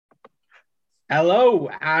Hello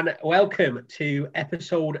and welcome to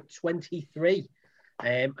episode 23.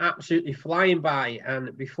 Absolutely flying by,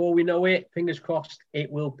 and before we know it, fingers crossed, it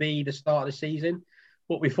will be the start of the season.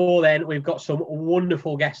 But before then, we've got some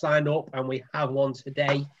wonderful guests lined up, and we have one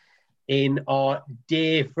today in our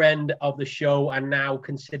dear friend of the show and now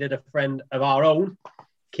considered a friend of our own,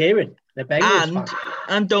 Kieran, the Bengals fan.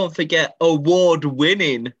 And don't forget,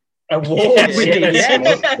 award-winning. Award-winning,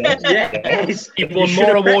 yes. He won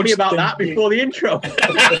more awards about that before the intro.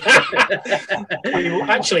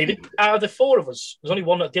 Actually, out of the four of us, there's only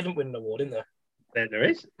one that didn't win an award, isn't there? There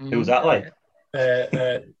is. Who was that like?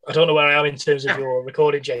 I don't know where I am in terms of your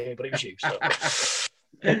recording, Jamie, but it was you. So.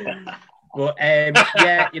 But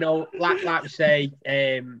yeah, like we say,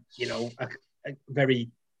 a very,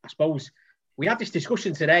 I suppose, we had this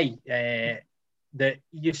discussion today that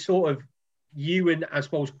you and I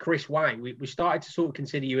suppose Chris White, we started to sort of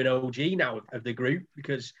consider you an OG now of the group,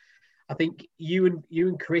 because I think you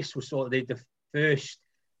and Chris were sort of the first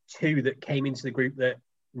two that came into the group that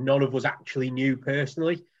none of us actually knew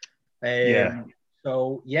personally.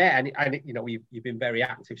 So yeah, and you've been very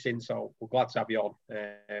active since, so we're glad to have you on.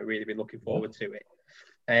 Really been looking forward to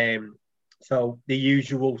it. So the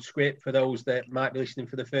usual script for those that might be listening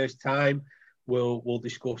for the first time. We'll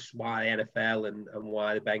discuss why the NFL and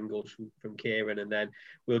why the Bengals from Kieran, and then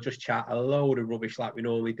we'll just chat a load of rubbish like we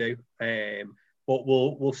normally do. But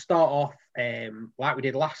we'll start off like we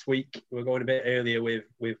did last week. We're going a bit earlier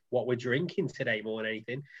with what we're drinking today more than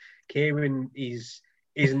anything. Kieran is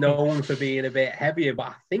known for being a bit heavier, but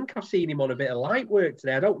I think I've seen him on a bit of light work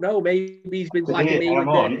today. I don't know. Maybe he's been lagging me with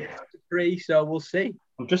the three, so we'll see.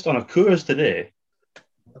 I'm just on a Coors today,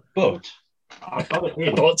 but I got it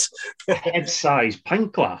here. But head-size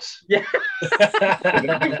pint glass. Yeah.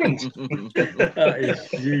 That is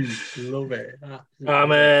huge. Love it.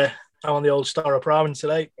 I'm on the old Star of Pramen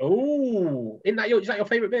today. Oh, is that your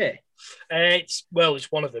favourite beer? It's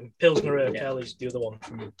one of them. Pilsner Urquell is the other one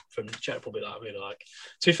from the Czech Republic that I really like.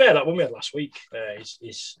 To be fair, that one we had last week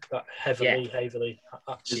is that heavily.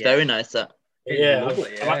 It's very nice, that. Yeah,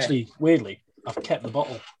 I've actually, weirdly, I've kept the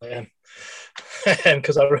bottle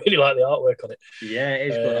because I really like the artwork on it. Yeah, it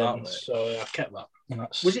is good artwork. So I've kept that.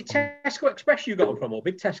 Was it Tesco Express you got them from, or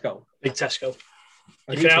Big Tesco? Big Tesco.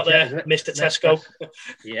 If you're out there, Mr. Tesco,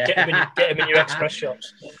 yeah, get him in your express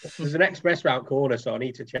shops. There's an express round corner, so I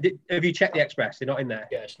need to check. Have you checked the express? They're not in there.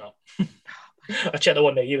 Yeah, it's not. I checked the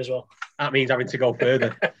one near you as well. That means having to go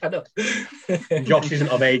further. I know. Josh isn't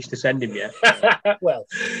of age to send him yet. Well,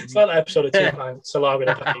 it's like that episode of 2 Pints Salami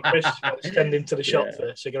and a packet of crisps. Send him to the shop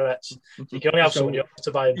for cigarettes. You can only have someone you have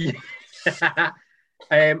to buy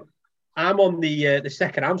them. I'm on the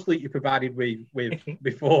second Amstel you provided with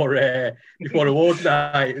before awards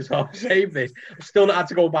night, so I've saved this. I've still not had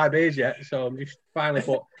to go and buy beers yet, so I'm just finally.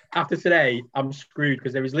 But after today, I'm screwed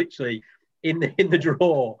because there is literally in the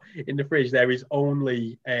drawer in the fridge there is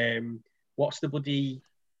only what's the bloody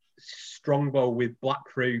Strongbow with black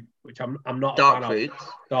fruit, which I'm not dark a fan fruit.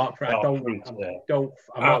 of. Dark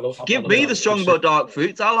fruit. Give me the Strongbow dark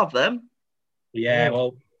fruits. I'll have them. Yeah,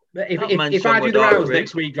 well. If I do the rounds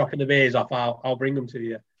next week, dropping the beers off, I'll bring them to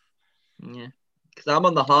you. Yeah, because I'm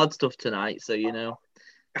on the hard stuff tonight, so you know.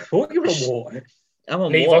 I thought you were on water. I'm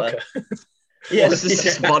on water. Vodka. Yes, this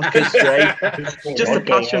is vodka straight. Just a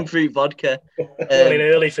passion fruit vodka. Running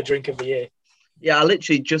early for drink of the year. Yeah, I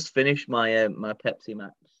literally just finished my my Pepsi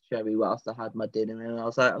Max cherry whilst I had my dinner, and I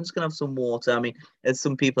was like, I'm just gonna have some water. I mean, there's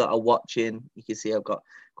some people that are watching. You can see I've got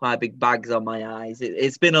quite big bags on my eyes.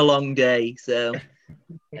 It's been a long day, so.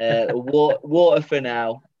 Water for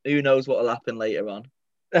now. Who knows what will happen later on?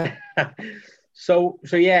 So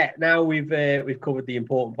yeah. Now we've covered the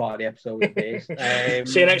important part of the episode. Of this.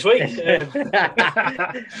 See you next week.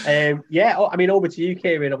 Yeah. I mean, over to you,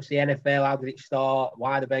 Kieran. Obviously, NFL. How did it start?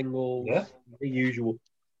 Why the Bengals? Yeah. The usual.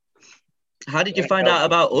 How did you find out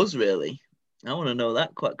about us? Really, I want to know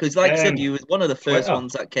that quite because, like I said, you was one of the first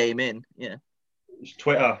ones that came in. Yeah. It's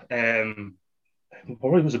Twitter.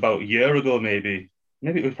 Probably was about a year ago, maybe.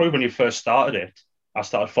 Maybe it was probably when you first started it. I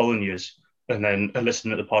started following you and then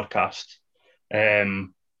listening to the podcast.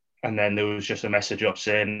 And then there was just a message up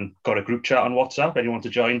saying, got a group chat on WhatsApp, anyone to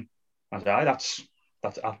join? I was like,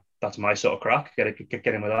 that's my sort of crack. Get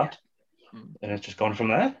in with that. And it's just gone from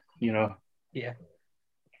there, you know. Yeah.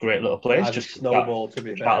 Great little place. Just snowball to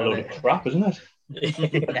be fair. A load of crap, isn't it?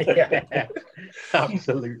 Yeah,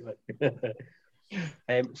 absolutely.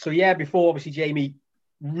 So yeah, before obviously Jamie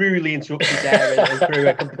rudely interrupted there and threw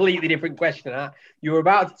a completely different question at. You were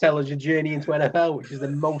about to tell us your journey into NFL, which is the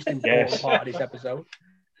most important part of this episode.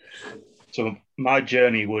 So my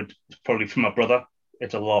journey would probably from my brother.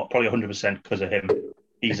 It's a lot, probably 100% because of him.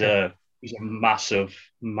 He's a he's a massive,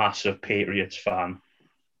 massive Patriots fan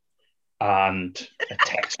and a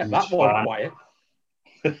Texans That was fan. quiet.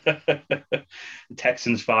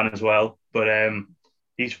 Texans fan as well, but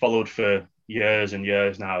he's followed for years and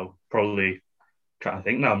years now. Probably, trying to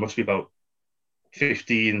think now, must be about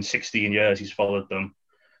 15, 16 years he's followed them.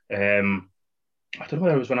 I don't know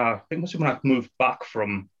whether it was when I think it must have been when I moved back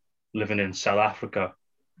from living in South Africa.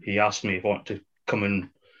 He asked me if I wanted to come and,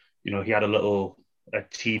 he had a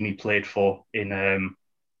team he played for in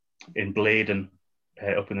Bladen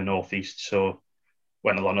up in the northeast. So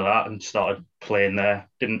went along to that and started playing there.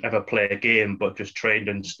 Didn't ever play a game, but just trained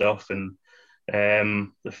and stuff. And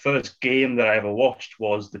the first game that I ever watched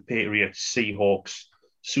was the Patriots Seahawks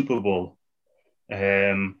Super Bowl.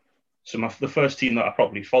 So the first team that I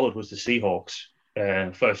probably followed was the Seahawks.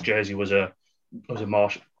 First jersey was a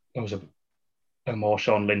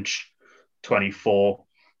Marshawn Lynch 24.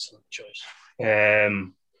 Excellent choice.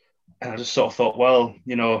 And I just sort of thought, well,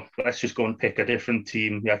 let's just go and pick a different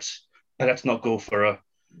team. Let's not go for a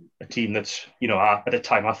team that's, at the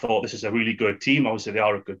time I thought this is a really good team. Obviously, they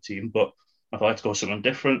are a good team, but I thought let's go something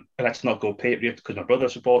different. Let's not go Patriots because my brother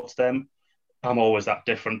supports them. I'm always that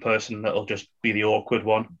different person that'll just be the awkward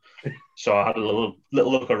one. So I had a little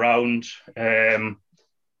look around.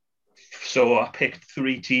 So I picked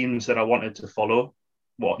 3 teams that I wanted to follow.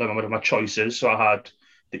 What were my choices? So I had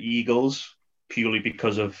the Eagles, purely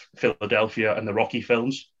because of Philadelphia and the Rocky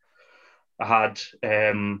films. I had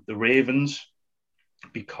the Ravens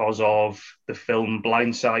because of the film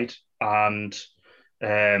Blindside, and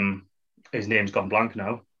his name's gone blank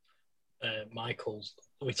now. Michael's.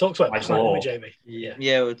 We talked about this, didn't we, Jamie?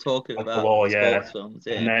 Yeah, we're talking about sports films.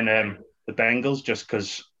 Yeah. And then the Bengals, just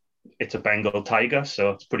because it's a Bengal tiger,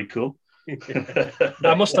 so it's pretty cool.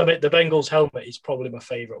 I must admit, the Bengals helmet is probably my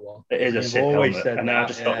favourite one. It is a sick helmet. And then I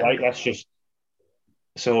just thought, right, let's just...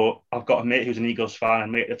 So I've got a mate who's an Eagles fan and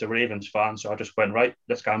a mate that's a Ravens fan, so I just went, right,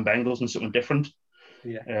 let's go on Bengals and something different.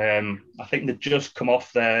 Yeah. I think they'd just come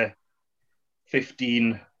off their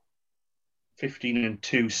 15-2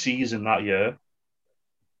 season that year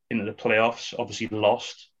into the playoffs, obviously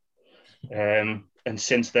lost. And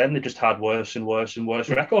since then, they just had worse and worse and worse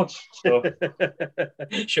records. So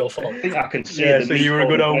Sure fault. I think I can say so you were a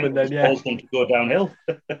good omen then, yeah. Caused them to go downhill.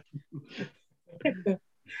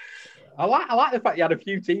 I like the fact you had a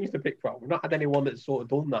few teams to pick from. We've not had anyone that's sort of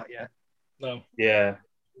done that yet. No. Yeah.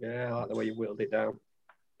 Yeah, I like the way you whittled it down.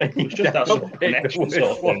 It was just that sort of connection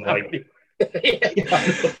sort of thing. Like,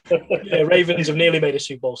 Yeah, Ravens have nearly made a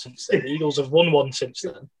Super Bowl since then. The Eagles have won one since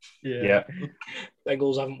then. yeah.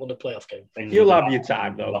 Bengals haven't won a playoff game. You'll have your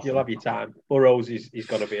time, though. You'll have your time. Burrows is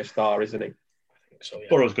going to be a star, isn't he? I think so, yeah.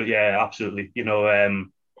 Burrow's good. Yeah, absolutely.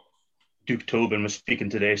 Duke Tobin was speaking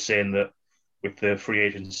today saying that with the free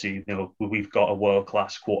agency, we've got a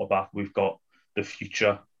world-class quarterback. We've got the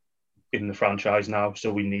future in the franchise now,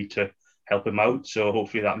 so we need to help him out. So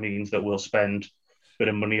hopefully that means that we'll spend a bit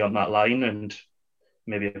of money on that line and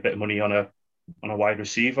maybe a bit of money on a wide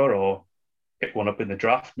receiver, or pick one up in the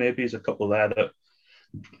draft. Maybe there's a couple there that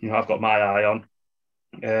I've got my eye on.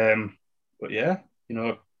 But yeah,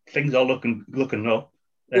 things are looking up.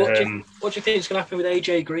 What do you think is going to happen with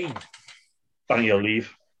AJ Green? I think he'll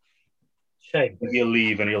leave. Shame. He'll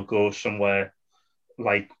leave and he'll go somewhere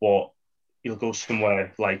like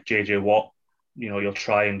JJ Watt. He'll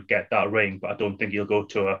try and get that ring, but I don't think he'll go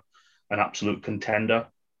to an absolute contender.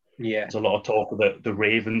 Yeah. There's a lot of talk that the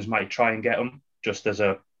Ravens might try and get him just as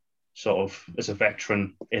a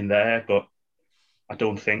veteran in there, but I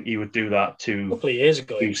don't think he would do that A couple of years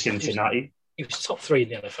ago, to Cincinnati. He was top 3 in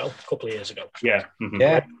the NFL a couple of years ago. Yeah. Mm-hmm.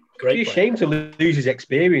 Yeah. Great It's a shame to lose his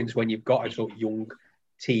experience when you've got a sort of young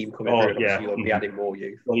team coming through. Yeah. You'll be adding more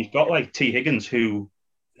youth. Well, he's got like T. Higgins, who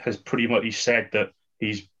has pretty much said that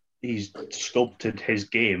he's sculpted his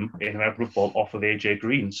game in American football off of AJ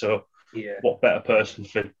Green. So what better person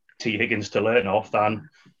for T. Higgins to learn off than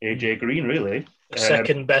AJ Green, really?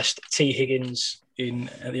 Second best T. Higgins in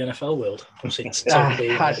the NFL world since Tom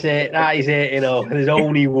Brady. That's it. That is it. There's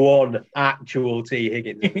only one actual T.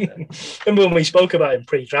 Higgins. Remember when we spoke about him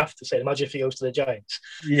pre-draft to say, imagine if he goes to the Giants?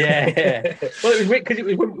 Yeah. Well, it was weird because it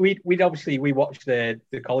was when we watched the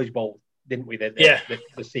College Bowl, didn't we? The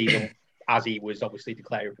season as he was obviously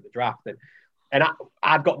declaring for the draft, and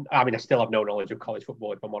I still have no knowledge of college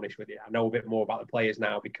football, if I'm honest with you. I know a bit more about the players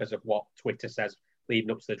now because of what Twitter says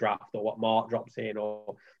leading up to the draft, or what Mark drops in,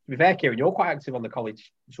 or to be fair, Kieran, you're quite active on the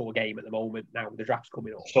college sort of game at the moment now with the draft's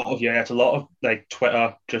coming up. Sort of, yeah. It's a lot of like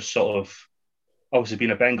Twitter, just sort of. Obviously,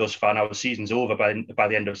 being a Bengals fan, our season's over by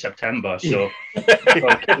the end of September, so for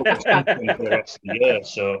the rest of the year.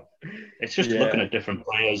 So it's just looking at different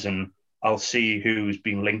players and I'll see who's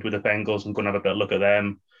been linked with the Bengals and go and have a bit of look at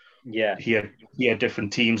them. Yeah. Hear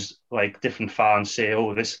different teams, like different fans say,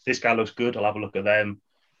 "Oh, this guy looks good. I'll have a look at them."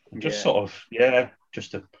 And just sort of,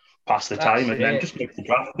 just to pass the time, and then just make the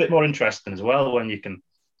draft a bit more interesting as well when you can.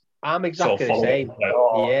 I'm exactly sort of the same.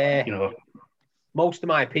 Like, you know, most of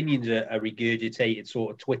my opinions are regurgitated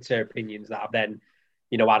sort of Twitter opinions that I've then,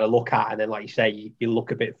 you know, had a look at, and then like you say, you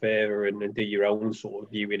look a bit further and do your own sort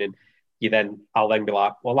of viewing, and I'll then be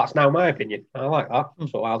like, well, that's now my opinion. I like that,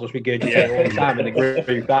 so I'll just regurgitate all the time in the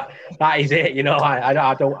group. That is it. You know,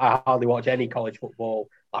 I hardly watch any college football.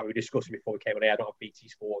 Like we were discussing before we came on here, I don't have BT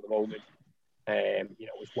Sport at the moment. You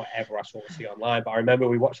know, it's whatever I sort of see online. But I remember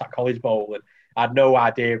we watched that College Bowl, and I had no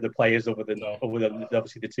idea of the players other than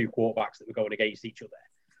obviously the two quarterbacks that were going against each other.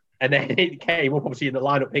 And then it came up obviously in the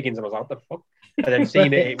lineup Higgins, and I was like, what the fuck? And then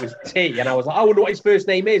seeing it was T, and I was like, I wonder what his first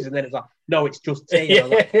name is. And then it's like, no, it's just T. And I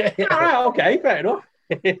was like, all right, okay, fair enough.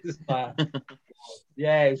 It's like,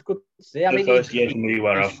 yeah, it was good to see. I mean, the first year for me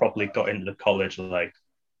where I've probably got into the college, like,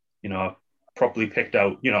 you know, properly picked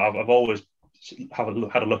out. You know, I've always had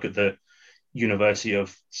a look at the University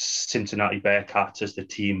of Cincinnati Bearcats as the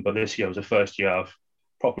team, but this year was the first year I've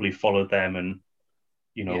properly followed them and,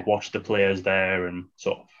 you know, watched the players there and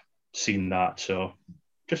sort of seen that. So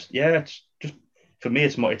it's just for me,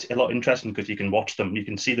 it's a lot interesting because you can watch them, you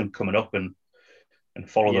can see them coming up and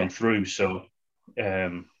follow them through. So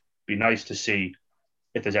be nice to see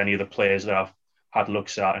if there's any of the players that I've had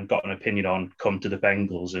looks at and got an opinion on come to the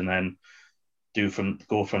Bengals and then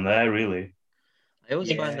go from there, really. I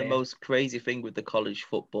always find the most crazy thing with the college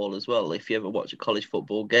football as well. If you ever watch a college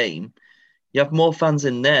football game, you have more fans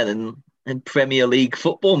in there than in Premier League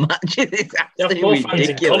football matches. It's you have more fans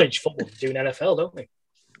in college football than doing NFL, don't we?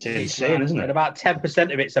 It's insane, isn't it? And about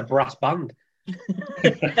 10% of it's a brass band.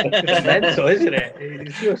 It's mental, isn't it?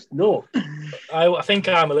 It's just no. I think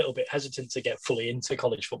I'm a little bit hesitant to get fully into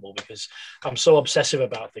college football because I'm so obsessive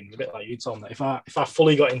about things, a bit like you, Tom. That if I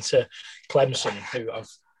fully got into Clemson, who I've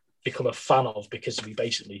become a fan of because we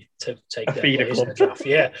basically take their players in the draft.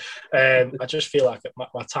 I just feel like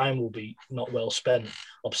my time will be not well spent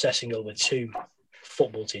obsessing over two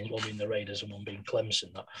football teams, one being the Raiders and one being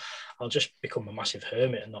Clemson. That I'll just become a massive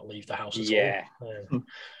hermit and not leave the house at all.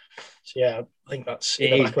 So I think that's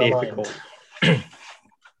difficult.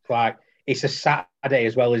 Like it's a Saturday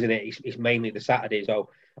as well, isn't it? It's mainly the Saturday. So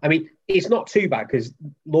I mean, it's not too bad because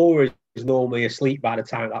Laura is normally asleep by the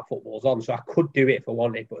time that football's on, so I could do it if I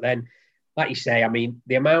wanted. But then, like you say, I mean,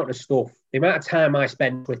 the amount of time I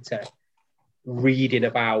spend on Twitter reading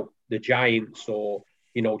about the Giants, or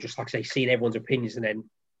you know, just like I say, seeing everyone's opinions, and then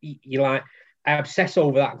you like, I obsess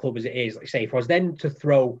over that club as it is. Like I say, if I was then to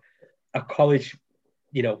throw a college,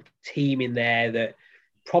 you know, team in there that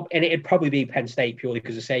and it'd probably be Penn State purely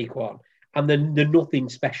because of Saquon, and then the nothing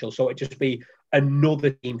special, so it'd just be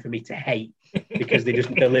another team for me to hate because they just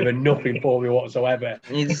deliver nothing for me whatsoever.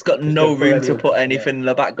 You just got no room to put anything in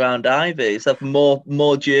the background either. You have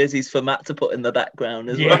more jerseys for Matt to put in the background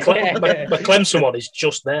as well. My Clemson one is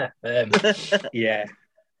just there. Yeah.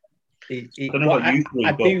 I don't know about you three,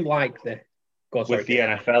 I do like the... with the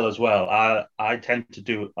NFL as well. I tend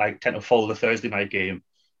to follow the Thursday night game,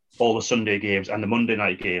 all the Sunday games and the Monday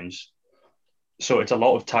night games. So it's a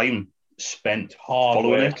lot of time spent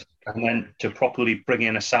following it. And then to properly bring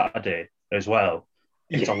in a Saturday as well,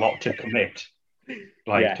 it's a lot to commit,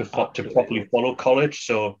 to properly follow college.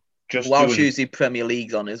 So whilst usually Premier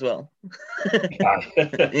League's on as well.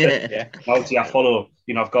 Obviously, I follow.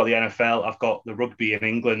 You know, I've got the NFL, I've got the rugby in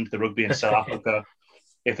England, the rugby in South Africa.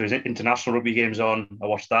 If there's international rugby games on, I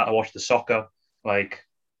watch that. I watch the soccer. Like,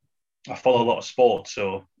 I follow a lot of sport,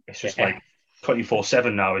 so it's just like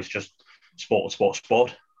 24/7 now. It's just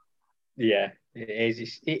sport. Yeah. It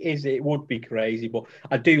is. It would be crazy, but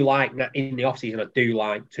I do like in the off season. I do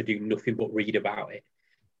like to do nothing but read about it,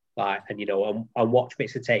 and you know, and watch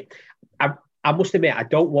bits of tape. I must admit, I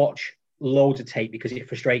don't watch loads of tape because it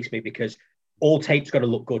frustrates me because all tape's got to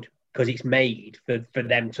look good because it's made for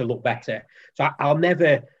them to look better. So I'll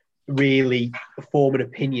never really form an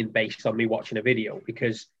opinion based on me watching a video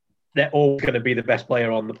because they're all going to be the best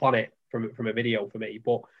player on the planet from a video for me,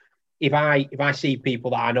 but. If I see people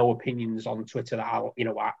that I know opinions on Twitter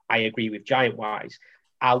that I agree with Giant wise,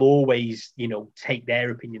 I'll always, you know, take their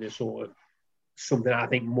opinion as sort of something I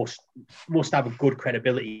think must have a good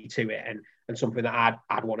credibility to it and something that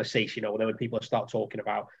I'd want to see. You know, then when people start talking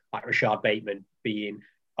about like Rashad Bateman being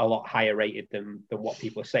a lot higher rated than what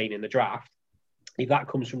people are saying in the draft, if that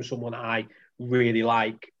comes from someone I really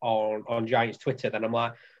like on Giants Twitter, then I'm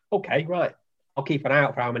like, okay, right. I'll keep an eye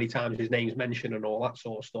out for how many times his name's mentioned and all that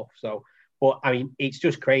sort of stuff. So, but I mean, it's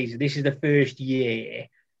just crazy. This is the first year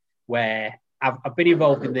where I've been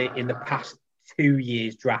involved in the past 2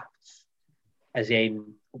 years drafts, as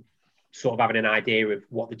in sort of having an idea of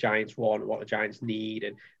what the Giants want, what the Giants need,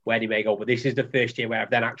 and where they may go. But this is the first year where I've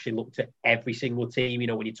then actually looked at every single team. You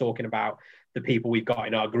know, when you're talking about the people we've got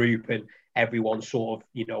in our group and everyone sort of,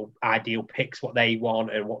 you know, ideal picks what they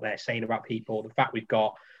want and what they're saying about people. The fact we've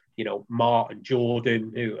got, you know, Mart and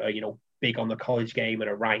Jordan, who are, you know, big on the college game and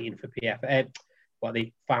are writing for PFN, what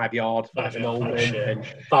the 5 yard at the moment, and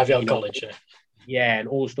 5 yard college, yeah, and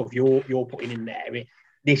all the stuff you're putting in there.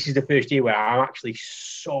 This is the first year where I'm actually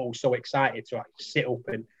so excited to actually sit up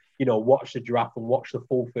and, you know, watch the draft and watch the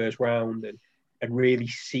full first round and really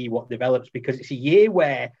see what develops, because it's a year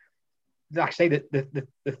where, like I say,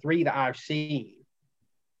 the three that I've seen,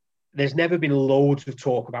 there's never been loads of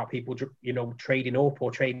talk about people, you know, trading up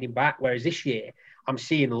or trading back. Whereas this year, I'm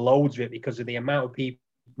seeing loads of it because of the amount of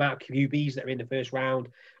QBs that are in the first round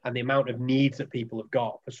and the amount of needs that people have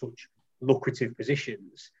got for such lucrative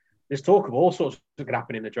positions. There's talk of all sorts that could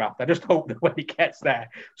happen in the draft. I just hope that when it gets there,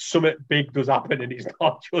 something big does happen and it's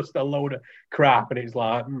not just a load of crap. And it's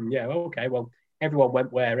like, yeah, okay, well, everyone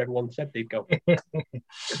went where everyone said they'd go.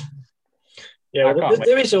 Yeah,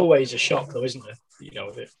 there is always a shock, though, isn't there? You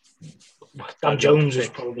know, Dan Jones was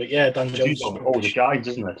probably, Dan Jones. All the guys,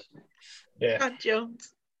 isn't it? Yeah. Dan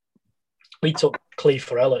Jones. We took Cleve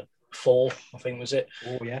Farrell at 4, I think was it?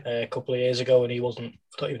 Oh, yeah. A couple of years ago, and he wasn't.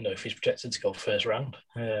 I don't even know if he's projected to go first round.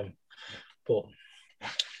 But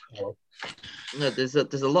no, there's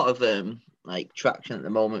a lot of like traction at the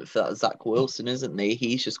moment for that Zach Wilson, isn't there?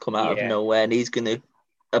 He's just come out of nowhere, and he's gonna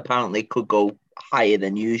apparently could go higher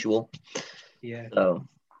than usual. Yeah. So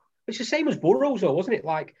it's the same as Burrows, though, wasn't it?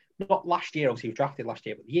 Like, not last year, obviously he was drafted last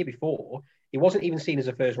year, but the year before, he wasn't even seen as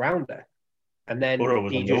a first rounder. And then Burrow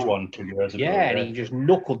was no one 2 years ago. Yeah, and he just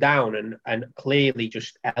knuckled down and clearly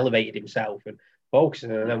just elevated himself and focused,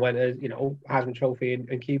 and then went, you know, Heisman Trophy and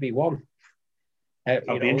QB1. I'd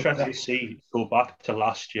be interested to see, go back to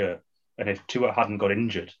last year, and if Tua hadn't got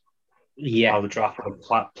injured, how the draft would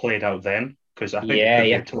have played out then. Because I think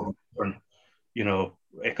it could be different, you know,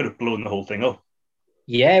 it could have blown the whole thing up.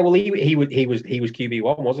 Yeah, well, he was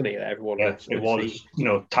QB1, wasn't he? Everyone, it was, you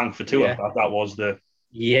know, tank for Tua. That was the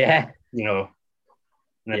you know,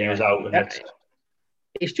 and then he was out, and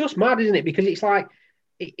it's just mad, isn't it? Because it's like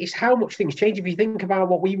it's how much things change. If you think about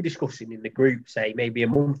what we were discussing in the group, say maybe a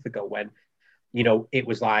month ago, when, you know, it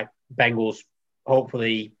was like Bengals,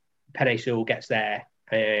 hopefully Penei Sewell gets there.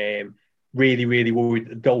 Really, really worried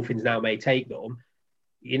the Dolphins now may take them.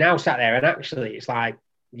 You now sat there, and actually, it's like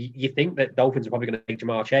you think that Dolphins are probably going to take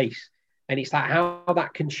Ja'Marr Chase, and it's like how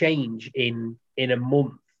that can change in a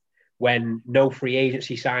month when no free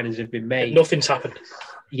agency signings have been made. Nothing's happened.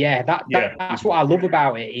 Yeah, that's what I love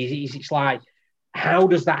about it. Is it's like, how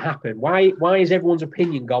does that happen? Why is everyone's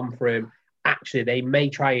opinion gone from actually they may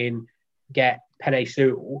try and get Penei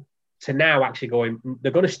Sewell to now actually going,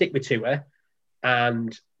 they're going to stick with Tua,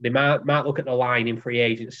 and they might look at the line in free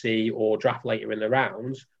agency or draft later in the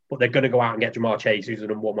rounds, but they're going to go out and get Ja'Marr Chase, who's the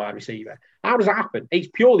number one wide receiver. How does that happen? It's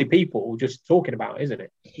purely people just talking about it, isn't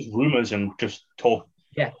it? Just rumours and just talk,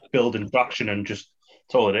 building traction, and just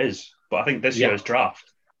that's all it is. But I think this year's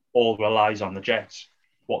draft all relies on the Jets.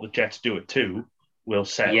 What the Jets do at 2 will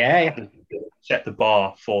set the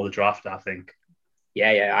bar for the draft, I think.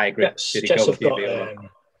 Yeah, I agree. Jets have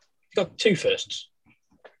got 2 firsts,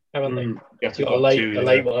 haven't they? Got a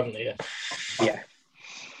late one, haven't they? Yeah.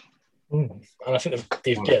 And I think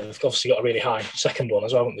they've obviously got a really high second one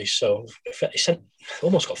as well, haven't they? So they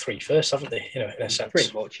almost got 3 firsts, haven't they? You know, in a sense.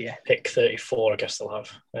 Pretty much, yeah. Pick 34, I guess they'll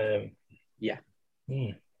have. Yeah.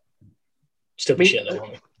 Still be shit though,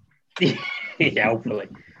 won't they? Yeah, hopefully.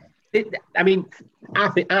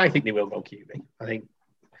 I think they will go QB. I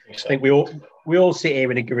think we all sit here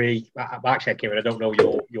and agree. Actually, Kieran, I don't know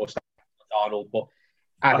your style on Darnold, but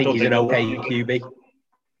I think he's an okay QB.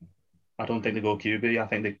 I don't think they go QB. I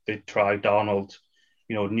think they try Darnold.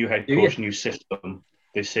 You know, new head coach, new system.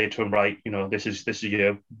 They say to him, right, you know, this is a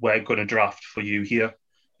year we're going to draft for you here.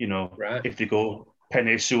 You know, if they go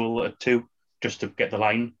Penei Sewell at 2 just to get the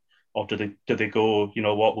line, or do they go, you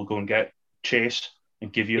know what, we'll go and get Chase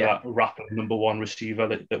and give you that rapid number 1 receiver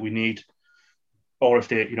that we need. Or if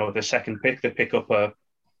they, you know, the second pick, they pick up a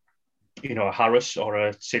Harris or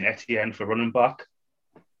a St. Etienne for running back.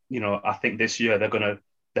 You know, I think this year they're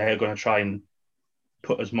gonna try and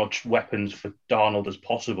put as much weapons for Darnold as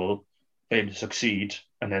possible for him to succeed,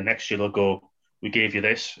 and then next year they'll go, we gave you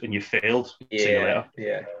this and you failed. See you later.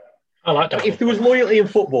 Yeah. I like that. If there was loyalty in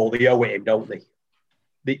football, they owe it him, don't they?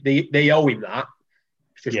 They owe him that.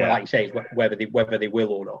 It's just like you say, whether they will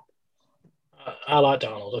or not. I like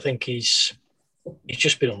Darnold. I think he's he's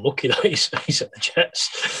just been unlucky that he's at the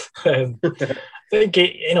Jets. I think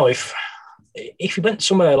if he went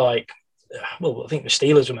somewhere like, well, I think the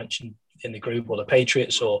Steelers were mentioned in the group, or the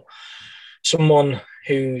Patriots, or someone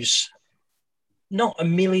who's not a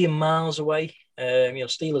million miles away.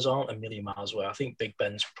 Steelers aren't a million miles away. I think Big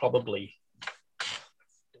Ben's probably,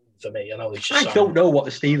 for me, I know he's just. I don't know what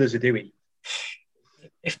the Steelers are doing.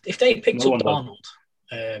 If they picked up Darnold,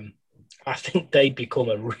 I think they'd become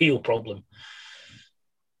a real problem.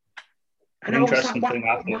 An interesting thing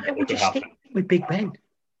I think why would you happen stick with Big Ben?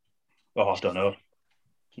 Oh, I don't know.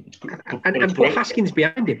 And put Haskins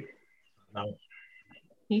behind him. No.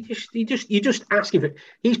 You're just asking for.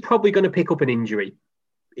 He's probably going to pick up an injury.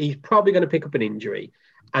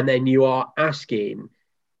 And then you are asking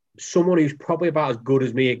someone who's probably about as good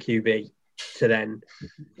as me at QB to then,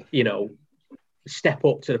 step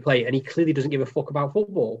up to the plate. And he clearly doesn't give a fuck about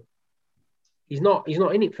football. He's not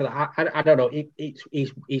in it for that. I don't know.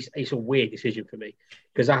 It's a weird decision for me,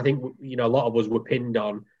 because I think a lot of us were pinned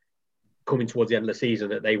on coming towards the end of the season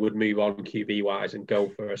that they would move on QB wise and go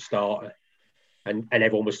for a starter, and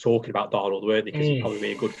everyone was talking about Darnold, weren't they? Because he'd probably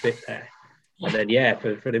be a good fit there. And then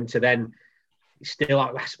for them to then still,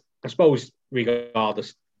 I suppose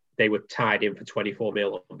regardless, they were tied in for 24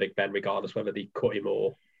 mil on Big Ben, regardless whether they cut him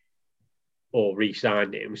or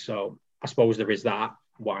re-signed him. So I suppose there is that.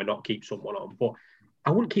 Why not keep someone on? But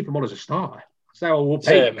I wouldn't keep him on as a starter. So we'll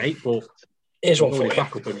pay him, mate. But here's one for you.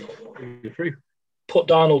 Back up and through. Put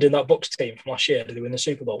Darnold in that Bucs team from last year. Did they win the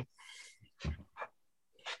Super Bowl?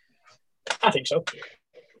 I think so.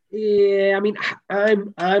 Yeah, I mean,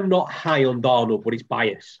 I'm not high on Darnold, but it's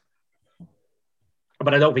bias.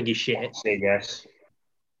 But I don't think he's shit. I'd say yes.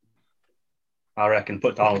 I reckon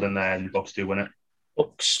put Darnold in there and Bucs do win it.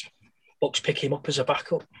 Bucs pick him up as a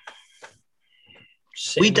backup.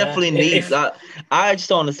 We definitely need that. I just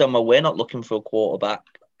don't understand why we're not looking for a quarterback.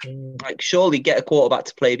 Like, surely get a quarterback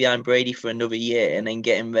to play behind Brady for another year and then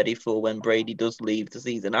get him ready for when Brady does leave the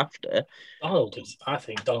season after. I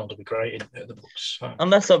think Darnold would be great at the Bucs.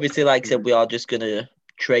 Unless, obviously, like I said, we are just going to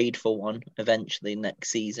trade for one eventually next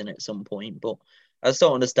season at some point. But I just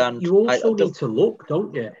don't understand. You also need to look,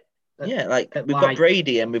 don't you? Yeah, we've got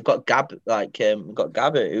Brady and we've got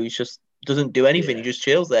Gabbert, who's just doesn't do anything. He just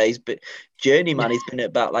chills there. He's journeyman. He's been at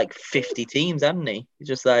about 50 teams, hasn't he? He's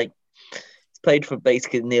just he's played for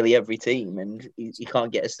basically nearly every team, and he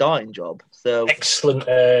can't get a starting job. So excellent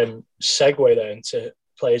segue there into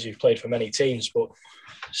players who've played for many teams, but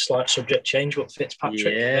slight subject change. What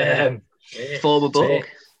Fitzpatrick? Former Buck.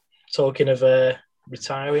 Talking of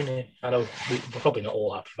retiring, I know we're probably not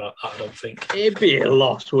all happy about that. I don't think it'd be a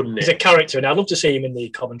loss, wouldn't it? He's a character, and I'd love to see him in the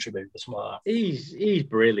commentary booth or something like that. He's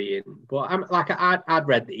brilliant, but I'd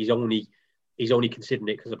read that he's only considering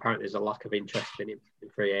it because apparently there's a lack of interest in him in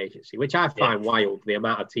free agency, which I find wild. The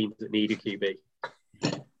amount of teams that need a QB.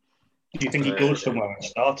 Do you think he goes somewhere and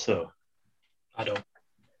starts though? I don't.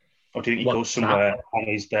 Or do you think he goes somewhere and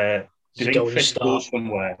he's there? Do you think Fitz goes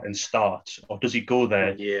somewhere and starts, or does he go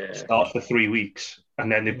there, start for 3 weeks,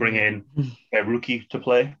 and then they bring in a rookie to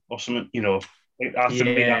play or something? After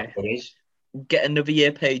me, that's what it is. Get another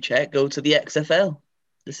year paycheck, go to the XFL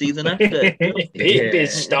the season after. He'd be a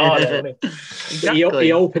star, wouldn't he? Exactly.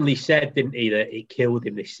 He openly said, didn't he, that it killed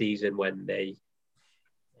him this season when they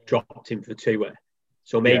dropped him for Tua.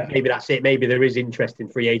 So maybe that's it. Maybe there is interest in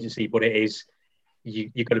free agency, but it is.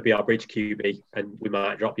 You're going to be our bridge QB, and we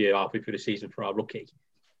might drop you halfway through the season for our rookie.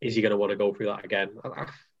 Is he going to want to go through that again?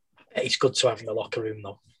 It's good to have in the locker room,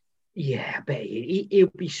 though. Yeah, but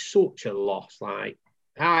he'll be such a loss.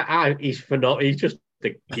 He's phenomenal. He's just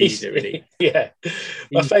the geezer, isn't he? Yeah.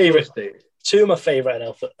 Two of my favourite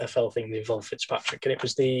NFL things involved Fitzpatrick, and it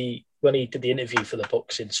was when he did the interview for the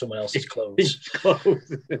Bucs in someone else's clothes.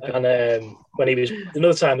 And when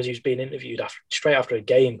another time as he was being interviewed straight after a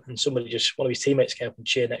game, and one of his teammates came up and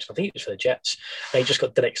cheered next to him. I think it was for the Jets, and he just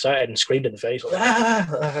got dead excited and screamed in the face.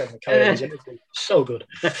 So good.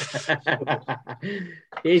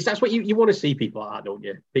 That's what you want to see people like that, don't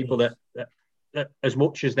you? People that as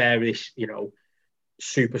much as they're this,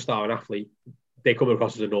 superstar and athlete, they come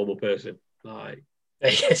across as a normal person.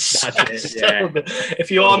 Yes. That's it. Yeah. If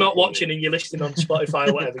you are not watching and you're listening on Spotify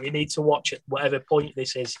or whatever, you need to watch it, whatever point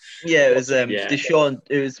this is. Yeah, it was Deshaun.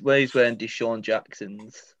 It was where he's wearing Deshaun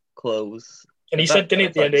Jackson's clothes. And he said, didn't he,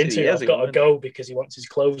 at the end of the interview, I've got to go because he wants his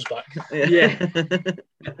clothes back. Yeah.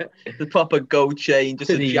 The proper gold chain, just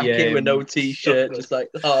a jacket with no t-shirt, just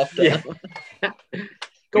half down. Yeah.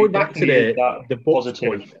 Going back to the positive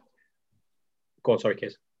point. Go on, sorry,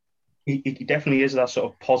 Kiz. He definitely is that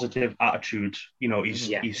sort of positive attitude.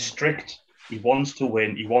 He's strict, He wants to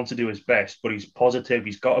win. He wants to do his best, but he's positive.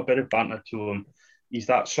 He's got a bit of banter to him. He's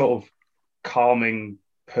that sort of calming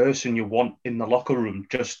person you want in the locker room.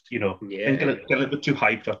 Just, you know, get a little bit too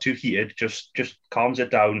hyped or too heated. Just calms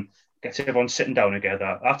it down, gets everyone sitting down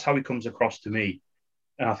together. That's how he comes across to me.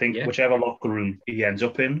 And I think whichever locker room he ends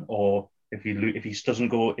up in, or if he doesn't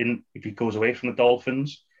go in, if he goes away from the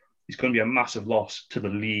Dolphins, he's going to be a massive loss to the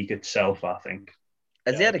league itself, I think.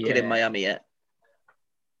 Has he had a kid in Miami yet?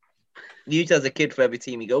 He usually has a kid for every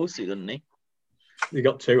team he goes to, doesn't he? He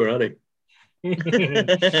got two already. He's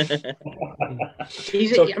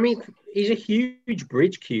a huge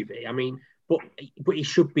bridge QB. I mean, but he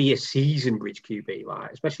should be a seasoned bridge QB,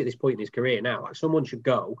 like, especially at this point in his career now. Like, someone should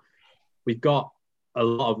go. We've got a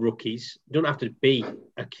lot of rookies. It don't have to be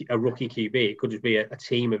a rookie QB. It could just be a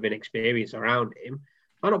team of inexperience around him.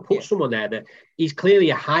 Why not put someone there that he's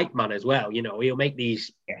clearly a hype man as well? You know, he'll make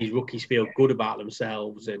these rookies feel good about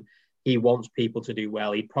themselves, and he wants people to do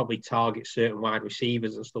well. He'd probably target certain wide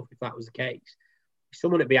receivers and stuff if that was the case.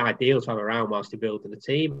 Someone that'd be ideal to have around whilst they're building the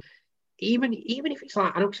team. Even if it's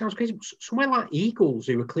like, I know it sounds crazy, but somewhere like Eagles,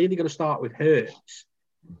 who are clearly going to start with Hurts,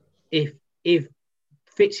 if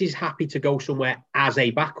Fitz is happy to go somewhere as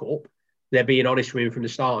a backup, they're being honest with him from the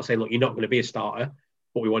start and saying, look, you're not going to be a starter,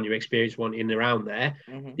 but we want your experience in and around there.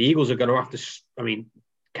 Mm-hmm. The Eagles are going to have to, I mean,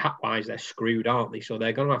 cap-wise, they're screwed, aren't they? So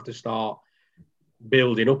they're going to have to start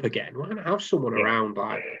building up again. Why not have someone around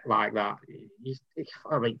like that?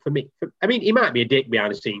 I mean, for me, he might be a dick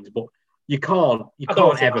behind the scenes, but you can't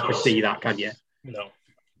ever foresee that, can you?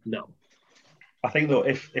 No. I think, though,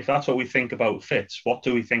 if that's what we think about Fitz, what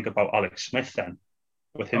do we think about Alex Smith then,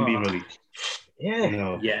 with him being released? Yeah. You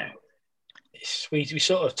know? Yeah. We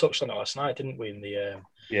sort of touched on it last night, didn't we? In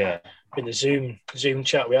the Zoom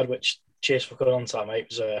chat we had, which cheers for coming on time, mate.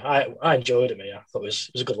 It was, I enjoyed it, mate. I thought it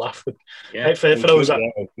was a good laugh. But, for those who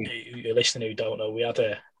are listening who don't know, we had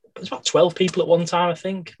it was about 12 people at one time, I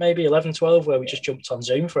think, maybe 11, 12, where we just jumped on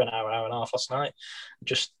Zoom for an hour and a half last night.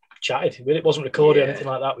 Just chatted. It wasn't recorded or anything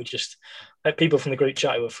like that. We just had people from the group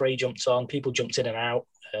chat who were free jumped on. People jumped in and out.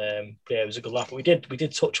 It was a good laugh. But we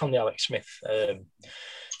did touch on the Alex Smith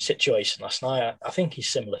situation last night. I think he's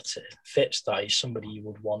similar to Fitz, that he's somebody you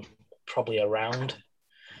would want probably around.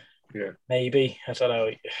 Yeah, maybe, I don't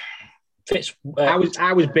know. Fitz. I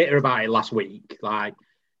was bitter about it last week, but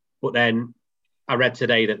then I read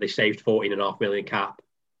today that they saved $14.5 million cap.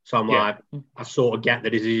 So I'm like, I sort of get the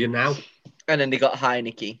decision now. And then they got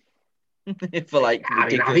Heineke for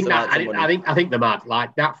ridiculous amounts of money. I think they're mad.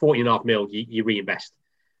 Like that $14.5 million, you reinvest.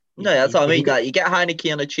 No, that's what I mean. Like, you get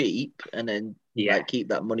Heineke on a cheap, and then keep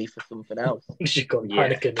that money for something else. You've got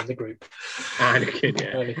Heineken in the group.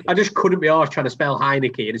 Heineken. I just couldn't be arsed trying to spell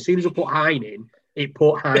Heineke, and as soon as I put Hein in, it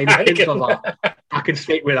put Heineken. So I was like, I can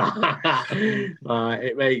stick with that.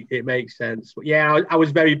 It makes sense. But yeah, I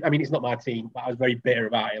was very. I mean, it's not my team, but I was very bitter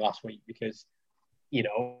about it last week because, you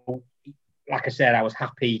know, like I said, I was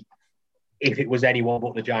happy if it was anyone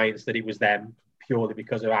but the Giants that it was them, purely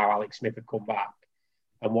because of how Alex Smith had come back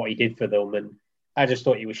and what he did for them. And I just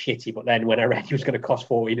thought he was shitty. But then when I read he was going to cost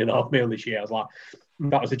 $14.5 million this year, I was like, if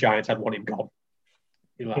that was the Giants, I'd want him gone.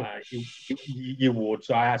 You would.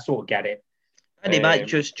 So I sort of get it. And he might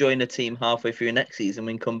just join the team halfway through next season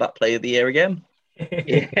and come back player of the year again.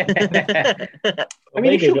 Yeah. I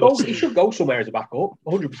mean, he should go somewhere as a backup,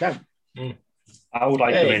 100%. I would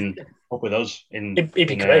like him up with us. It'd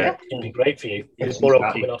be great. It'd be great for you.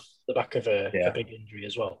 Burrow coming off the back of a big injury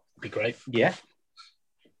as well. It'd be great. Yeah.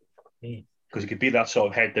 Because he could be that sort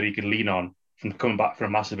of head that he could lean on from coming back from a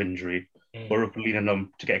massive injury. Burrow could lean on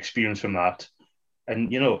him to get experience from that.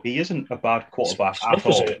 And, you know, he isn't a bad quarterback Smith at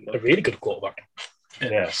all. was a really good quarterback.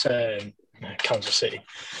 Yes. Kansas City.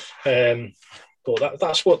 But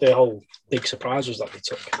that's what the whole big surprise was that they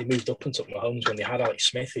took. They moved up and took Mahomes when they had Alex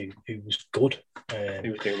Smith, who was good. He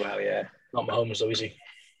was doing well, yeah. Not Mahomes, though, is he?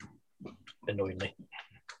 Annoyingly.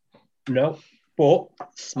 No, but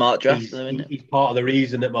smart draft. He's part of the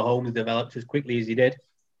reason that Mahomes developed as quickly as he did.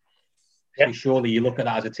 Yeah. So surely you look at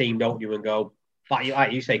that as a team, don't you, and go,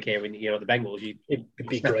 like you say, Kieran, you know, the Bengals, it'd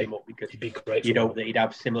be great him up because it'd be great. You know that he'd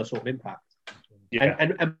have similar sort of impact. Yeah.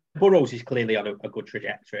 And Burrows is clearly on a good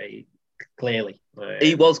trajectory. Clearly,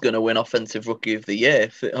 he was going to win Offensive Rookie of the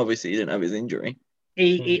Year. Obviously, he didn't have his injury.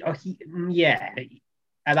 At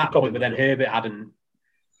that point, but then Herbert hadn't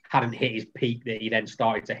hit his peak that he then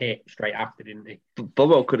started to hit straight after, didn't he?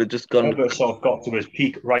 Burrow could have just gone. Herbert sort of got to his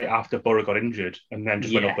peak right after Burrow got injured, and then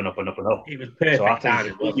just went up and up and up and up. It was perfect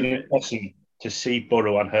timing, wasn't it? Awesome to see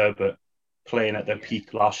Burrow and Herbert playing at their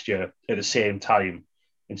peak last year at the same time,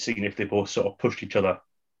 and seeing if they both sort of pushed each other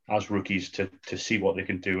as rookies to see what they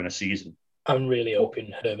can do in a season. I'm really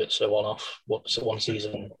hoping Herbert's a one-off. What's a one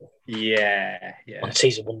season? Yeah. One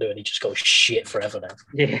season wonder, and he just goes shit forever now.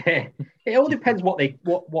 Yeah, it all depends what they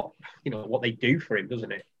do for him,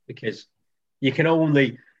 doesn't it? Because you can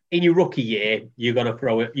only in your rookie year you're gonna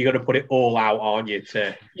put it all out, aren't you?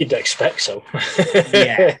 You'd expect so.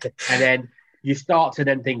 Yeah, and then you start to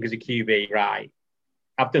then think as a QB, right?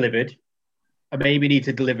 I've delivered. I maybe need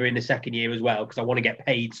to deliver in the second year as well because I want to get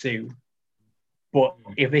paid soon. But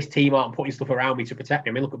if this team aren't putting stuff around me to protect me,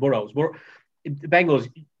 I mean, look at Burrows. The Bengals,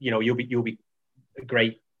 you'll be a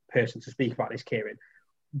great person to speak about this, Kieran.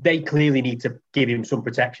 They clearly need to give him some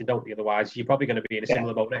protection, don't they? Otherwise, you're probably going to be in a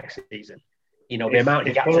similar boat next season. The amount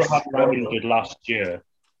of gaps. Burrow had what he did last year,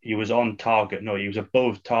 he was on target. No, he was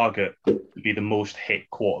above target to be the most hit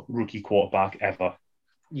rookie quarterback ever.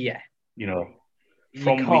 Yeah.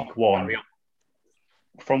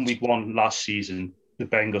 From week one last season, the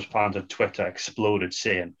Bengals fans on Twitter exploded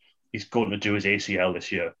saying he's going to do his ACL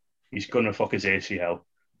this year. He's going to fuck his ACL.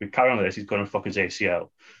 We carry on with this, he's going to fuck his ACL.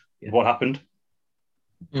 Yeah. What happened?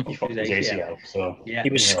 He fucked his ACL. So he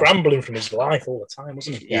was scrambling from his life all the time,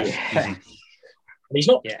 wasn't he? Yeah. And he's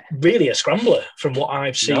not really a scrambler from what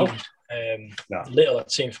I've seen. No. Little I'd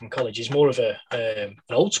seen from college. He's more of an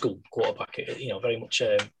old school quarterback. Very much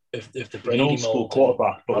of the Brady old school mold,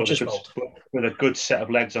 quarterback, but with a good set of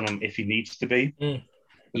legs on him if he needs to be.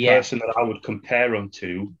 The person that I would compare him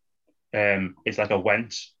to is like a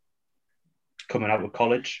Wentz coming out of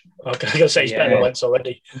college. Okay, I was going to say he's better than Wentz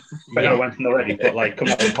already. Better than Wentz already, but like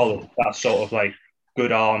coming out of college, that sort of like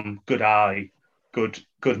good arm, good eye, good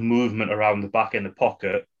movement around the back in the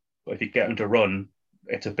pocket. But if you get him to run,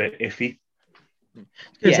 it's a bit iffy.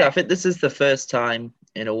 I think this is the first time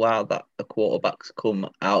in a while that a quarterback's come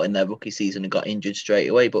out in their rookie season and got injured straight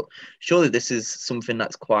away. But surely this is something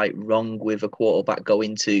that's quite wrong with a quarterback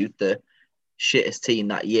going to the shittest team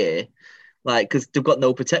that year. Like, because they've got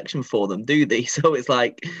no protection for them, do they? So it's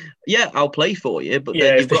like, yeah, I'll play for you, but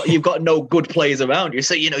then you've got no good players around you,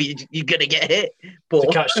 so you're gonna get hit. But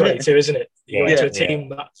it's a catch-22, isn't it? You go into a team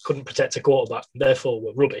that couldn't protect a quarterback, therefore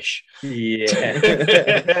we're rubbish. Yeah.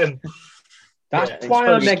 That's why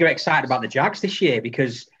I'm mega excited about the Jags this year,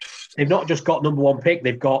 because they've not just got number one pick,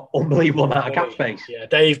 they've got unbelievable amount of cap space. Yeah,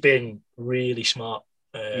 they've been really smart.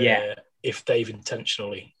 If they've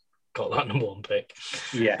intentionally got that number one pick.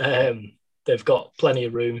 Yeah. They've got plenty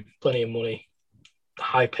of room, plenty of money,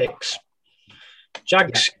 high picks.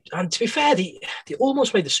 Jags, and to be fair, they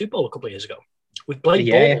almost made the Super Bowl a couple of years ago with Blake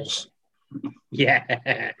Bortles.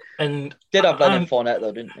 Yeah. And did have Leonard Fournette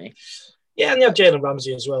though, didn't they? Yeah, and they had Jalen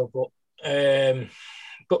Ramsey as well, but then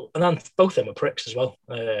both of them are pricks as well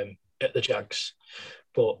at the Jags.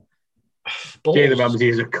 But Jalen Ramsey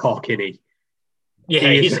is a cock, isn't he? Yeah,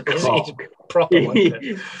 he's a proper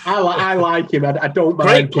one. I like him. I don't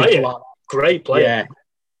mind people like that. Great player. Yeah.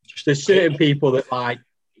 There's certain people that I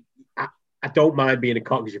don't mind being a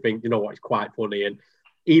cock because you think, it's quite funny. And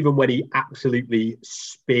even when he absolutely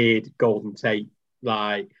speared Golden Tate,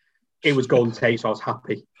 like, it was Golden Tate, so I was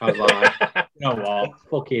happy. I was like, you know what,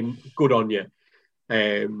 fucking good on you.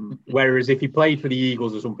 Whereas if he played for the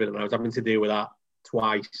Eagles or something and I was having to deal with that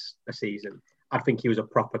twice a season, I'd think he was a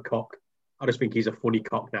proper cock. I just think he's a funny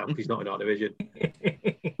cock now if he's not in our division.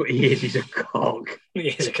 But he's a cock. He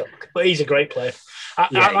is a cock. But he's a great player.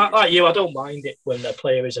 I like you, I don't mind it when their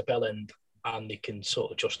player is a bell end and they can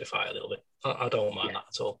sort of justify a little bit. I don't mind that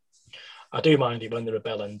at all. I do mind it when they're a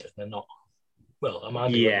bell end and they're not. Well, I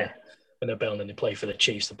mind it when they're bell end and they play for the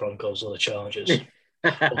Chiefs, the Broncos, or the Chargers. Or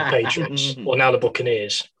the Patriots, or now the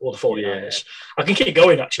Buccaneers, or the 49ers. I can keep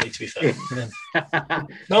going, actually, to be fair.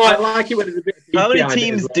 No, I like it when there's a bit. How many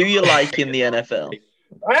teams do you like in the NFL?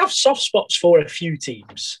 I have soft spots for a few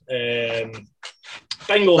teams. Bengals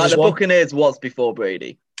like as the well. Buccaneers was before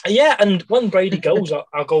Brady. Yeah, and when Brady goes,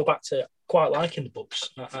 I'll go back to quite liking the Bucs.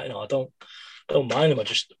 I don't mind them. I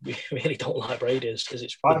just really don't like Brady.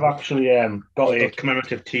 I've actually got a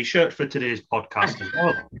commemorative T-shirt for today's podcast as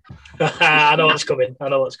well. I know what's coming.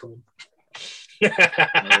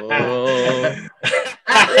 Oh.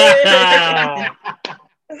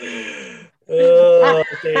 Oh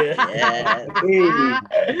dear. Yeah.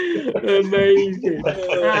 Amazing.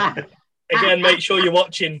 Again, make sure you're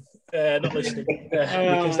watching, not listening,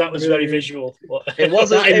 because that was very visual. It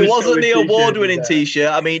wasn't the award-winning T-shirt.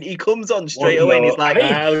 I mean, he comes on straight away and he's like,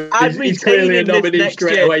 I'm retaining this next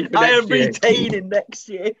year. I am retaining next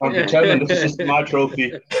year. I'm determined this is my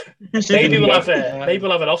trophy. Maybe we'll have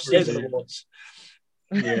an off-season awards.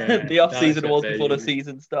 Yeah, the off-season awards before the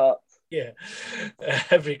season starts. Yeah,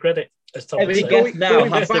 every credit. Every guest now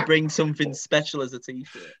has to bring something special as a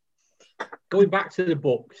T-shirt. Going back to the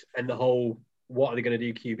Bucs and the whole what are they going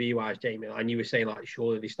to do QB wise, Jamie? And you were saying like,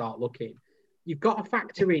 surely they start looking. You've got to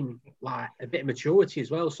factor in like a bit of maturity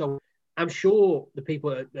as well. So I'm sure the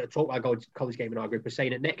people that talk about college game in our group are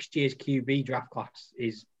saying that next year's QB draft class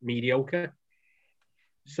is mediocre.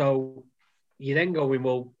 So you're then going,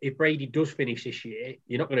 well, if Brady does finish this year,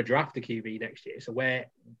 you're not going to draft a QB next year. So where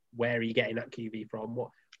are you getting that QB from?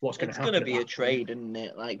 What's going to happen? It's going to be a trade, isn't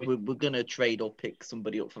it? Like we're going to trade or pick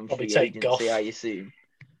somebody up from Probably free take agency, Goff. I assume.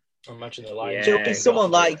 I imagine the Lions. So Yeah, if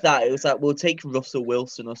someone Goff. like that, it was like, we'll take Russell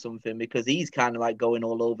Wilson or something because he's kind of like going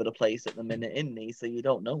all over the place at the minute, isn't he? So you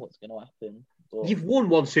don't know what's going to happen. But... You've won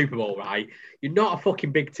one Super Bowl, right? You're not a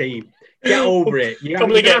fucking big team. Get over it.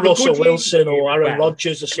 Probably get Russell Wilson or Aaron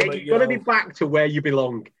Rodgers or something. You've got to be back to where you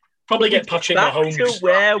belong. Probably get Patrick back Mahomes. to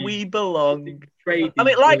where we belong. I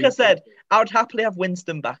mean, like I said, I would happily have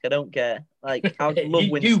Winston back. I don't care. Like, I would love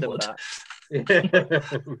Winston back.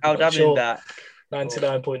 I would have him back.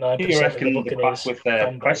 99.9%. Do you reckon the crack with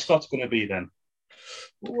Prescott's going to be then?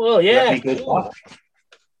 Well, yeah.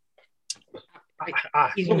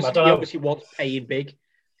 He obviously wants paying big,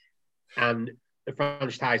 and the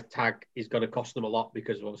franchise tag is going to cost them a lot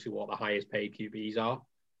because of obviously what the highest paid QBs are.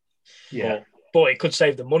 Yeah, but it could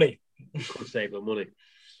save them money. It could save them money.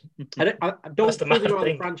 I don't fully know how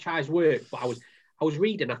the franchise work, but I was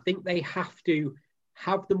reading. I think they have to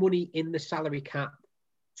have the money in the salary cap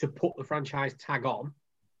to put the franchise tag on,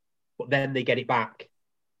 but then they get it back.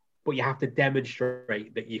 But you have to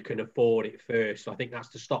demonstrate that you can afford it first. So I think that's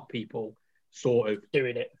to stop people sort of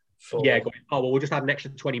doing it. Going, oh, well, we'll just add an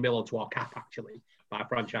extra 20 mil onto our cap, actually, by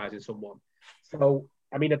franchising someone. So,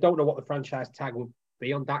 I mean, I don't know what the franchise tag will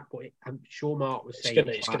be on Dak, but I'm sure Mark was saying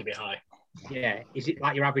it's going to be high. Yeah. Is it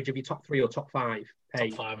like your average of your top 3 or top 5 pay?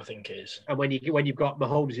 Top 5, I think it is. And when you've got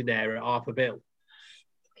Mahomes in there at half a bill,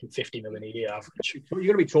 50 million a year average. You're going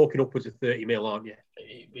to be talking upwards of 30 mil, aren't you?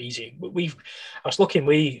 Easy. I was looking.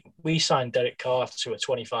 We signed Derek Carr to a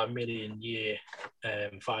 25 million year,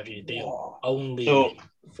 5-year deal. Only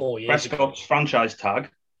 4 years. Prescott's franchise tag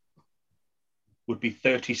would be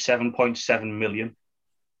 37.7 million.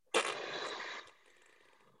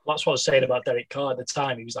 That's what I was saying about Derek Carr. At the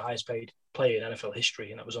time, he was the highest paid player in NFL history,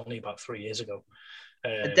 and that was only about 3 years ago.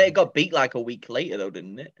 They got beat like a week later, though,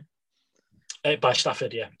 didn't it? By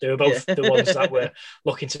Stafford, yeah. They were both the ones that were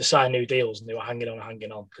looking to sign new deals, and they were hanging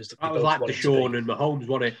on. Because that was like Deshaun and Mahomes,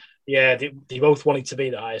 wasn't it? Yeah, they both wanted to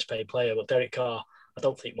be the highest paid player, but Derek Carr, I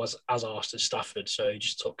don't think was as arsed as Stafford, so he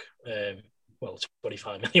just took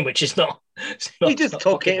 25 million, which is not. He just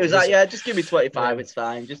took it. It was like, yeah, just give me 25. It's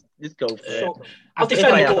fine. Just go for it. I'll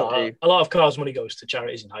defend him. A lot of Carr's money goes to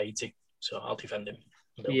charities in Haiti, so I'll defend him.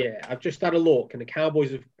 Yeah, I've just had a look, and the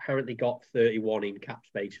Cowboys have apparently got 31 in cap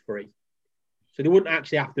space free. So they wouldn't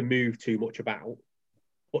actually have to move too much about,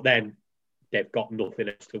 but then they've got nothing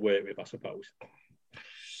else to work with, I suppose.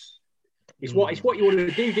 It's what you want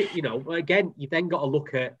to do. You know, again, you've then got to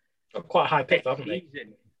look at quite a high pick, haven't they?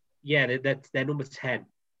 Yeah, they're number 10.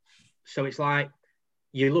 So it's like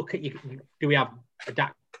you look at do we have a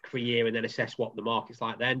Dak for a year and then assess what the market's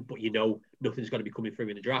like then? But you know nothing's going to be coming through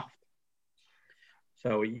in the draft.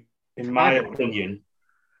 So, in my opinion,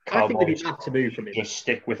 I think they'd be mad to move from it. Just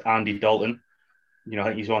stick with Andy Dalton. You know, I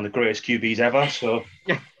think he's one of the greatest QBs ever. So,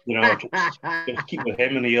 you know, just keep with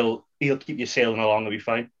him, and he'll keep you sailing along. It'll be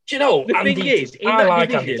fine. Do you know? The thing is, in that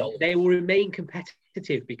division, they will remain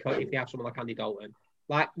competitive because if they have someone like Andy Dalton,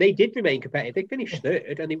 like they did remain competitive. They finished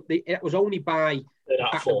third, and it was only by the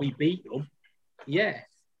fact that we beat them. Yeah.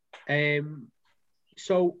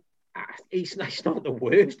 So it's not the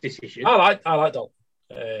worst decision. I like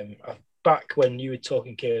Dalton. Back when you were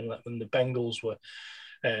talking, Kieran, when the Bengals were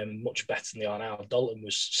much better than they are now, Dalton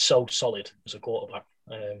was so solid as a quarterback.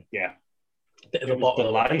 Bit of a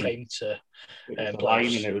bottle when it came to the line,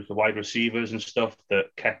 and it was the wide receivers and stuff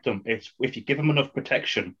that kept him. It's if you give him enough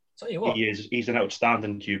protection, tell you what, he's an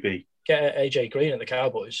outstanding QB. Get AJ Green at the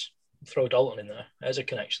Cowboys, throw Dalton in there. There's a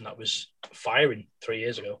connection that was firing 3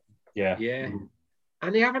 years ago. Yeah.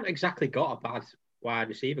 And they haven't exactly got a bad wide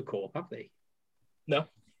receiver corps, have they? No.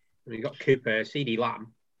 You've got Cooper, CD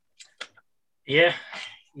Lamb. Yeah.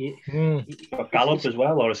 Got Gallup as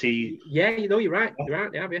well, or is he? Yeah, you're right. You're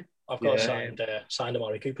right, have you? I've got a signed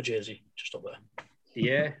Amari Cooper jersey just up there.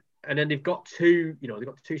 Yeah. And then they've got two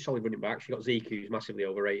solid running backs. You've got Zeke, who's massively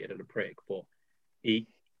overrated and a prick, but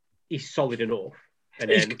he's solid enough.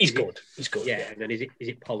 And he's good. He's good. Yeah, and then is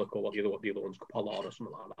it Pollock or what the other one's Pollard or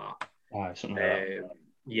something like that? Something like that.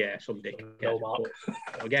 Yeah, some dick. No mark.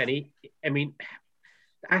 But again,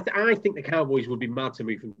 I think the Cowboys would be mad to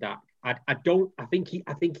move from Dak. I think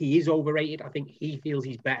he is overrated. I think he feels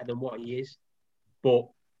he's better than what he is, but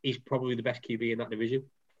he's probably the best QB in that division.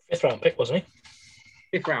 Fifth round pick, wasn't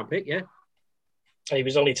he? 5th round pick, yeah. And he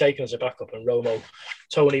was only taken as a backup, and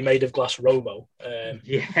Tony made of glass Romo,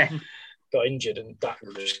 Yeah. got injured, and that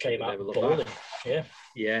just came out balling. Yeah.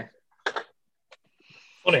 Yeah.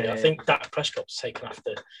 Funny, I think Dak Prescott's taken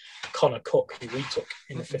after Connor Cook, who we took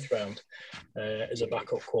in the 5th round as a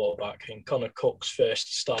backup quarterback. And Connor Cook's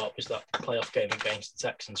first start was that playoff game against the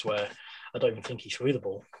Texans, where I don't even think he threw the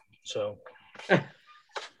ball. So it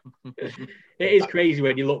is crazy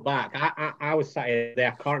when you look back. I was sat here there,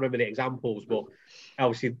 I can't remember the examples, but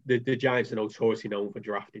obviously the Giants are notoriously known for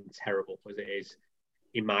drafting terrible as it is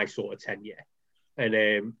in my sort of tenure.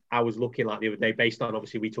 And I was looking like the other day, based on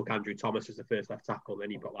obviously we took Andrew Thomas as the first left tackle, and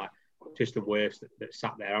then you've got like Tristan Wirfs that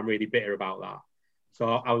sat there. I'm really bitter about that. So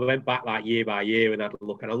I went back like year by year and had a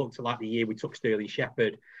look, and I looked at like the year we took Sterling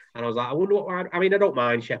Shepard, and I was like, I wonder what. I mean, I don't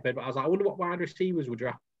mind Shepard, but I was like, I wonder what wide receivers were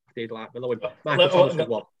drafted like below him. Michael Thomas was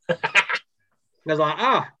one. And I was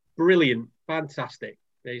like, brilliant, fantastic.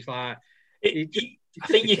 And it's like, I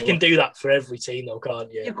think you can do that for every team, though,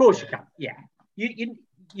 can't you? Of course you can. Yeah,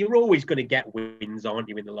 you're always going to get wins, aren't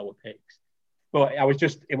you, in the lower picks? But I was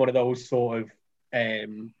just in one of those sort of I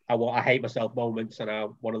hate myself moments, and I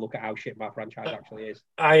want to look at how shit my franchise actually is.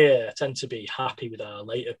 I tend to be happy with our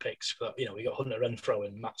later picks. But, we got Hunter Renfrow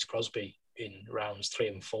and Max Crosby in rounds 3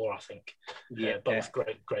 and 4, I think. Yeah, both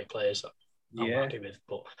great players that I'm happy with.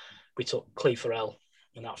 But we took Cleve Farrell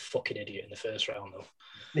and that fucking idiot in the 1st round, though.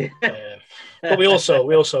 But we also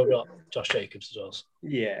got Josh Jacobs as well.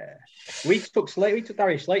 Yeah, we took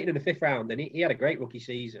Darius Slayton in the 5th round, and he had a great rookie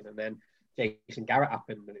season. And then Jason Garrett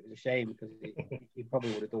happened, and it was a shame because he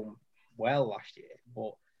probably would have done well last year.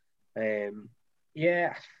 But I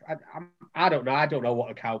don't know. I don't know what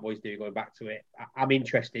the Cowboys do going back to it. I'm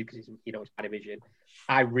interested because it's my division.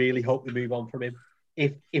 I really hope they move on from him.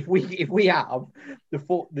 If we have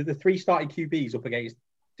the 3 starting QBs up against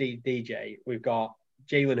DJ, we've got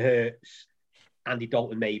Jalen Hurts, Andy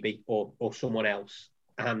Dalton maybe, or someone else,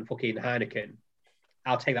 and fucking Heineken.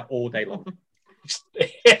 I'll take that all day long.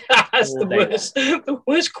 That's the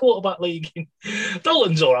worst quarterback league.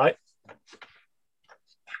 Dalton's all right.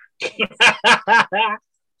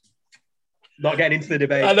 Not getting into the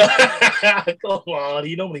debate. Come on,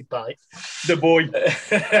 you normally bite. The boy.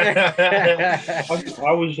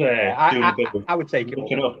 I was doing a bit of I would take it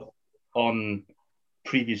looking up on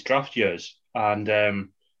previous draft years, and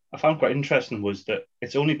I found quite interesting was that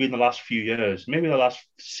it's only been the last few years, maybe the last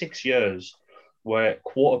 6 years, where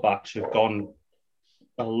quarterbacks have gone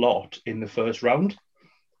a lot in the 1st round.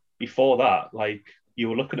 Before that, like you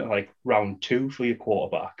were looking at like round 2 for your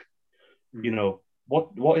quarterback.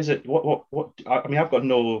 What is it? What? I mean, I've got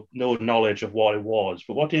no knowledge of what it was,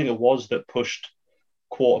 but what do you think it was that pushed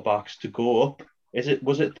quarterbacks to go up?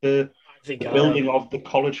 Was it the building of the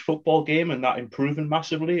college football game and that improving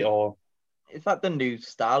massively, or? It's like the new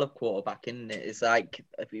style of quarterback, isn't it? It's like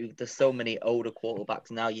there's so many older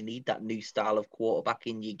quarterbacks now. You need that new style of quarterback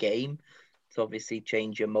in your game to obviously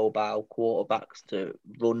change your mobile quarterbacks to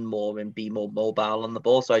run more and be more mobile on the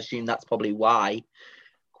ball. So I assume that's probably why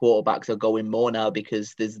quarterbacks are going more now,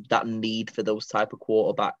 because there's that need for those type of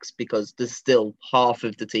quarterbacks, because there's still half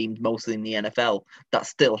of the teams, mostly in the NFL, that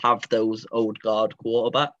still have those old guard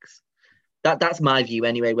quarterbacks. That's my view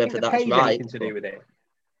anyway, whether that's right. Anything to do with it?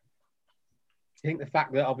 I think the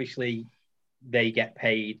fact that obviously they get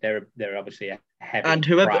paid, they're obviously a heavy and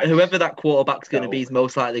whoever that quarterback's going to be is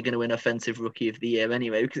most likely going to win Offensive Rookie of the Year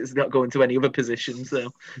anyway, because it's not going to any other position.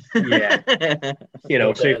 So yeah, so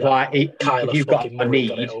it's like if you've got a need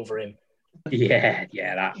got it over him. Yeah.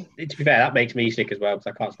 That to be fair, that makes me sick as well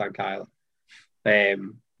because I can't stand Kyler.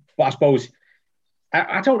 But I suppose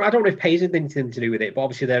I don't know if pay has anything to do with it, but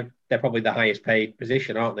obviously they're probably the highest paid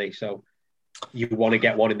position, aren't they? So you want to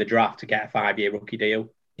get one in the draft to get a 5-year rookie deal.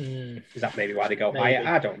 Is that maybe why they go higher?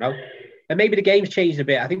 I don't know. And maybe the game's changed a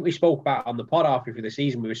bit. I think we spoke about on the pod halfway through the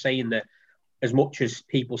season, we were saying that as much as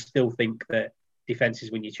people still think that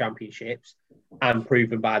defenses win your championships and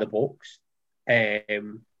proven by the books,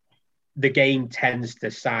 the game tends to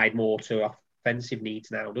side more to offensive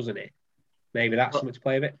needs now, doesn't it? Maybe that's something to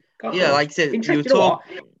play a bit. Yeah, like I said, I think,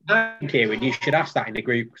 Kieran, you should ask that in the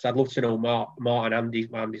group because I'd love to know Mark and Andy's.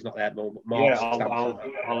 Andy's not there at the moment.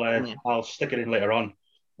 I'll stick it in later on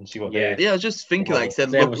and see what. Yeah, I was just thinking, like I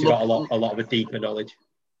said, they've obviously got a lot of a deeper knowledge.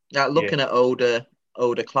 Looking at older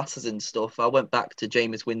classes and stuff, I went back to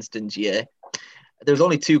Jameis Winston's year. There was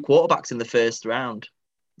only 2 quarterbacks in the 1st round.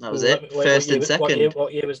 That was it. First and second.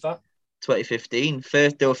 What year was that? 2015.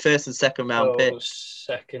 They were 1st and 2nd round picks.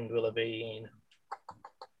 Second will have been.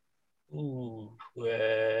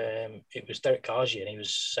 It was Derek Carr and he was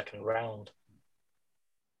 2nd round.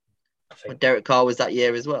 Derek Carr was that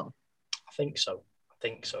year as well. I think so. I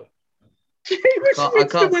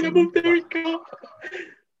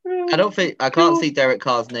can't see. I can't see Derek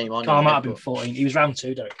Carr's name on. Carr might have been 14. He was round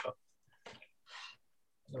 2, Derek Carr.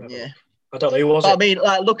 Yeah. I don't know who was it. I mean,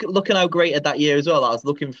 like, looking how great at that year as well. I was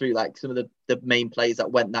looking through like some of the main players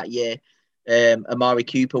that went that year. Amari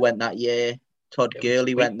Cooper went that year. Todd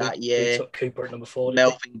Gurley went that year. We took Cooper at number 4.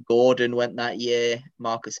 Melvin Gordon went that year.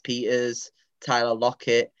 Marcus Peters, Tyler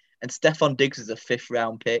Lockett, and Stephon Diggs was a 5th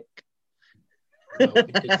round pick. No,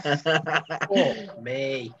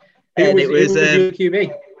 me. And Who was your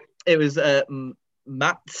QB? It was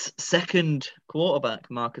Matt's second quarterback,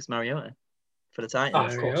 Marcus Mariota, for the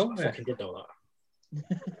Titans. Oh, of course, I fucking did know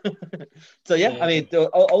that. So yeah, I mean, there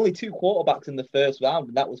were only 2 quarterbacks in the first round,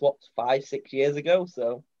 and that was 5-6 years ago.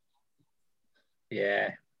 So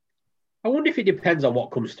yeah, I wonder if it depends on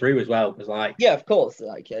what comes through as well. Because yeah, of course,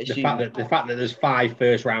 the fact that there's 5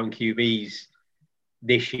 first round QBs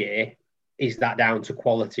this year, is that down to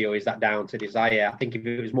quality or is that down to desire? I think if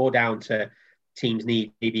it was more down to teams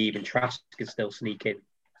need, maybe even Trask could still sneak in.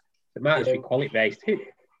 It might just be quality based. Who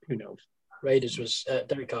knows? Raiders was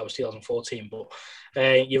Derek Carr was 2014, but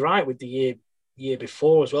you're right with the year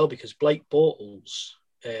before as well, because Blake Bortles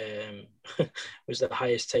was the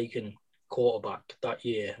highest taken quarterback that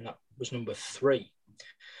year, and that was number 3.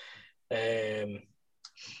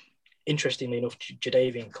 Interestingly enough,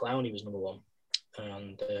 Jadeveon Clowney was number 1,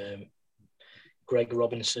 and Greg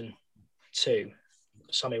Robinson 2,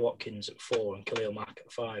 Sammy Watkins at 4, and Khalil Mack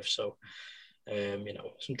at 5. So,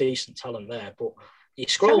 some decent talent there. But you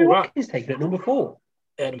scroll Sammy right. Watkins taken at number 4.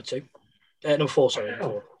 Number 2. Number 4, sorry. Number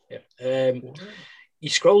 4. Yeah. You're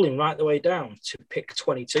scrolling right the way down to pick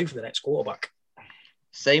 22 for the next quarterback.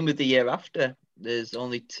 Same with the year after. There's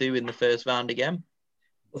only 2 in the first round again.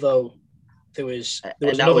 Although there was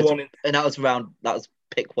another one. And that was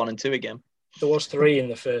pick 1 and 2 again. There was 3 in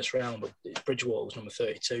the first round, but Bridgewater was number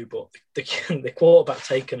 32. But the quarterback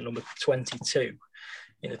taken number 22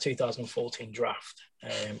 in the 2014 draft,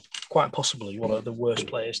 quite possibly one of the worst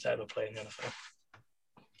players to ever play in the NFL.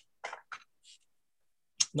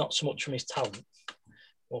 Not so much from his talent,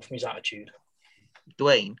 or from his attitude.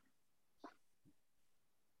 Dwayne.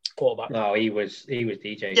 Quarterback. No, he was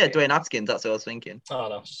DJ. Yeah, Dwayne Haskins. That's what I was thinking. Oh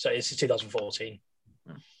no, so it's 2014.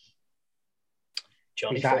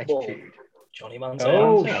 Johnny his Football. attitude. Johnny Manziel.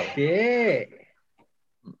 Oh shit!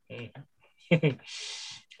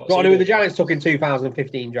 Got on who the Giants took in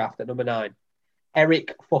 2015 draft at number 9.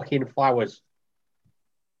 Eric fucking Flowers.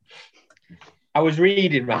 I was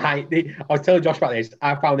reading, right? I was telling Josh about this.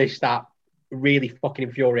 I found this stat really fucking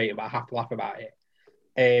infuriating, but I have to laugh about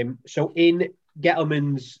it. So in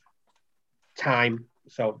Gettleman's time,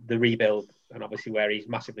 so the rebuild, and obviously where he's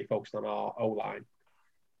massively focused on our O-line,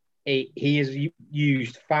 he has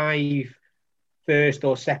used 5 first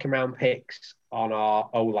or second round picks on our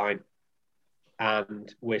O-line,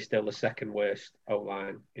 and we're still the second worst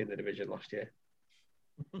O-line in the division last year.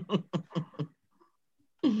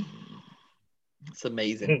 It's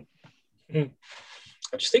amazing. I'm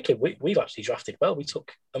just thinking we've actually drafted well. We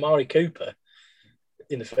took Amari Cooper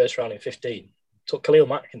in the first round in 15, took Khalil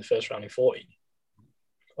Mack in the first round in 14.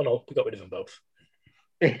 Oh no, we got rid of them both.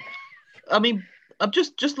 I mean, I'm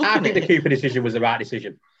just looking. I think the Cooper decision was the right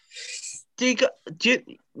decision.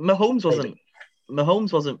 Mahomes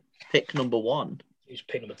wasn't pick number 1. He was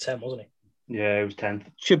pick number 10, wasn't he? Yeah, he was 10th.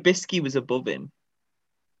 Trubisky was above him.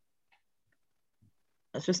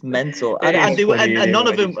 That's just mental. And none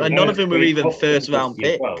of them were even first round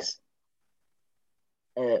picks. Well.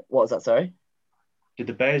 What was that? Sorry. Did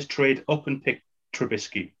the Bears trade up and pick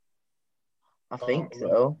Trubisky? I think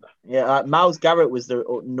so. Yeah, Myles Garrett was the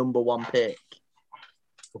number 1 pick.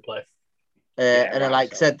 Good play. And then,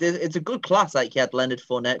 like I said, it's a good class. Like, you had Leonard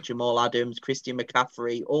Fournette, Jamal Adams, Christian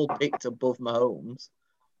McCaffrey, all picked above Mahomes.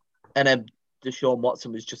 And then Deshaun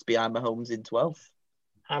Watson was just behind Mahomes in 12th.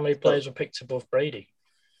 How many players were picked above Brady?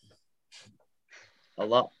 A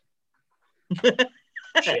lot.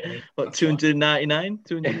 Shit, what, 299?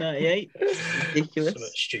 298? Ridiculous. Something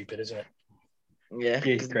stupid, isn't it? Yeah,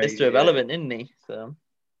 he's Mr. Irrelevant, isn't he? So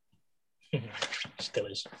still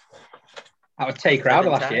is. That was Tay Crowder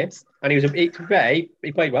last year, and he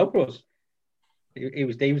played well for us. He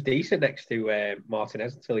was decent next to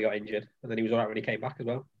Martinez until he got injured, and then he was all right when he came back as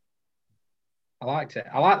well. I liked it.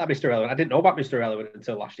 I like that Mr. Irrelevant. I didn't know about Mr. Irrelevant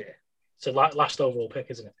until last year. So last overall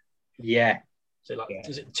pick, isn't it? Yeah. So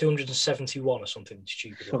is it 271 or something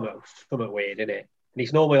stupid? Something weird, isn't it? And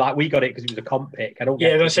it's normally like we got it because it was a comp pick. I don't. Yeah,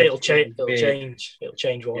 I'm gonna say it'll change. It'll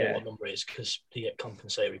change what number it is because you get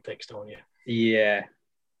compensatory picks, don't you? Yeah.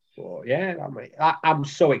 But yeah, I'm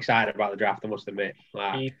so excited about the draft. I must admit.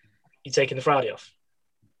 You taking the Friday off?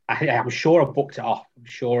 I'm sure I booked it off. I'm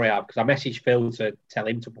sure I have because I messaged Phil to tell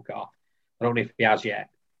him to book it off. I don't know if he has yet,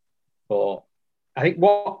 but I think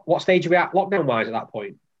what stage are we at lockdown wise at that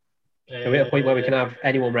point? Are we at a point where we can have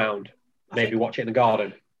anyone round? Maybe watch it in the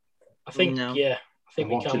garden. I think No. yeah. I think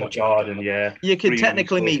we Watch can in the watch it. garden, yeah. You can 3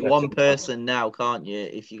 technically weeks meet later. one person now, can't you?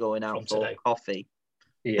 If you're going out From for today. coffee.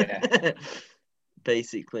 Yeah.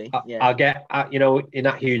 Basically, yeah. I'll get, in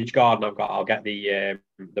that huge garden I'll get the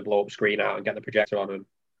blow up screen out and get the projector on, and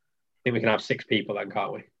I think we can have 6 people then,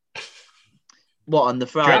 can't we? What, on the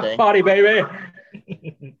Friday? Draft party, baby.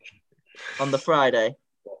 On the Friday?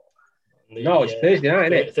 No, it's Thursday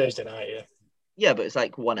night, isn't it? Thursday night, yeah. Yeah, but it's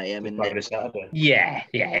like 1 a.m. in Friday, there. Saturday. Yeah,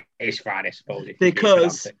 it's Friday, I suppose.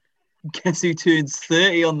 Because guess who turns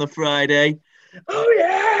 30 on the Friday? Oh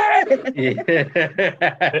yeah!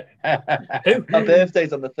 My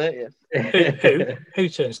birthday's on the 30th. Who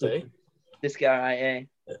turns 30? This guy right here.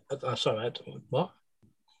 I'm sorry, mate. What?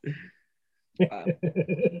 Wow.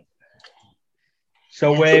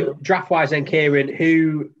 So draft wise, then, Kieran,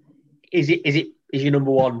 who is it? Is your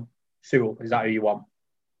number one Sewell? Is that who you want?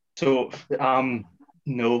 So,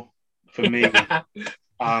 no, for me,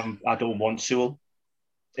 I don't want Sewell.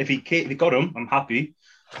 If he got him, I'm happy,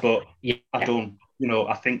 but Yeah. I don't.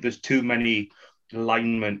 I think there's too many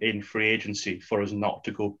linemen in free agency for us not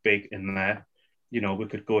to go big in there. We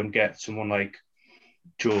could go and get someone like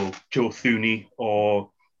Joe Thuney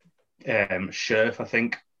or Scherf, I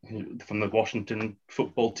think, from the Washington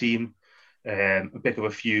football team. A bit of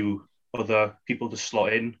a few other people to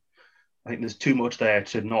slot in. I think there's too much there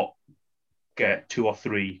to not get 2 or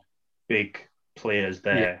 3 big players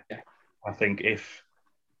there. Yeah. I think if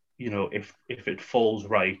it falls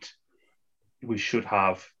right, we should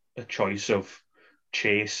have a choice of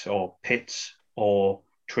Chase or Pitts or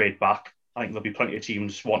trade back. I think there'll be plenty of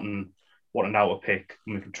teams wanting out a pick,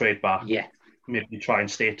 and we can trade back. Yeah. Maybe try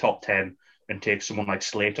and stay top 10 and take someone like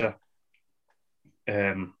Slater,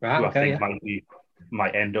 who Right, I think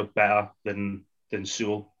might end up better than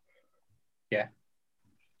Sewell. Yeah.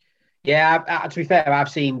 To be fair, I've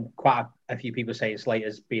seen quite a few people saying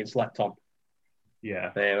Slater's being slept on.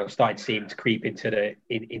 Yeah, I've started to see him to creep into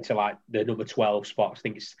like the number 12 spots.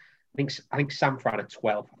 I think Sam Fran at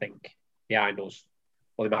 12. I think behind us.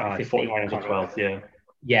 Well, they might be 15. 49 to 12. Yeah.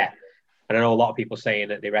 Yeah, and I know a lot of people saying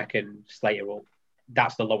that they reckon Slater will.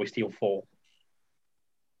 That's the lowest he'll fall.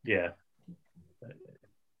 Yeah.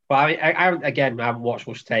 But I haven't watched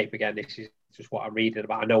much tape. Again, this is just what I'm reading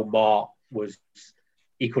about. I know Mark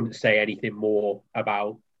he couldn't say anything more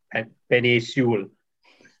about Penei Sewell.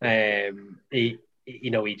 He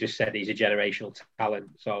just said he's a generational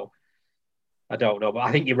talent. So I don't know, but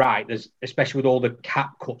I think you're right. There's, especially with all the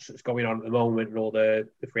cap cuts that's going on at the moment and all the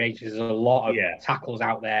free agents, there's a lot of tackles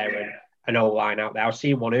out there and an O-line out there. I was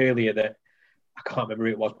seeing one earlier that I can't remember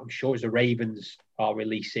who it was, but I'm sure it was the Ravens are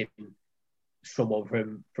releasing someone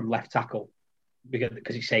from left tackle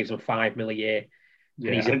because it saves them $5 million a year.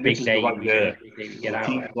 Yeah, he's a big name.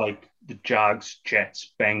 Teams like the Jags,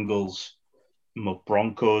 Jets, Bengals,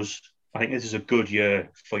 Broncos. I think this is a good year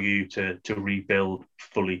for you to rebuild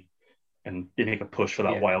fully and make a push for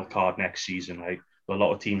that wild card next season. Like a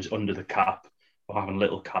lot of teams under the cap or having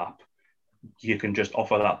little cap, you can just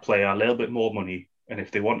offer that player a little bit more money, and if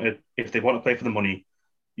they want to play for the money,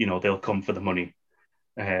 they'll come for the money.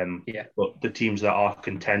 But the teams that are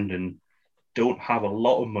contending don't have a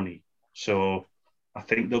lot of money, so I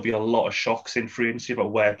think there'll be a lot of shocks in free agency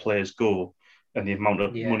about where players go and the amount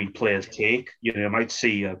of money players take. You might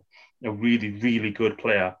see a really, really good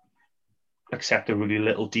player accept a really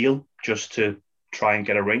little deal just to try and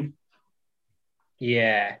get a ring.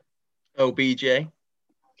 Yeah. OBJ.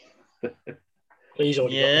 He's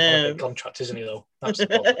already got a big contract, isn't he, though? That's the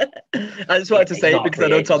problem. I just wanted to say it because I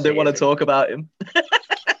know Tom didn't want to talk about him.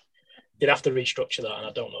 You'd have to restructure that, and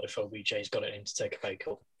I don't know if OBJ's got it in to take a pay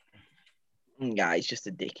cut. Yeah, he's just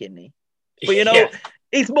a dick, isn't he? But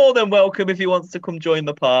he's more than welcome if he wants to come join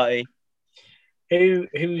the party.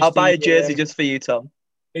 I'll buy a jersey just for you, Tom.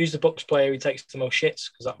 Who's the Bucks player who takes the most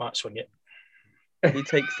shits? Because that might swing it. He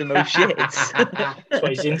takes the most shits. That's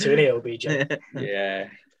what he's into, isn't he, OBJ? Yeah.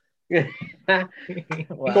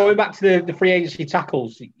 Wow. Going back to the free agency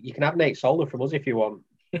tackles, you can have Nate Solder from us if you want,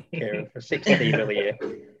 Kieran, for $16 million a year.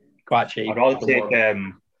 Quite cheap.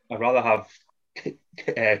 I'd rather have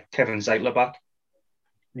Kevin Zeitler back.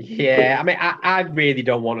 Yeah, I mean, I really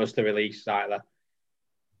don't want us to release Zeitler.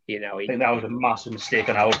 I think that was a massive mistake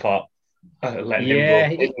on our part, letting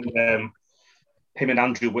him go. Him and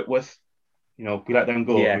Andrew Whitworth, we let them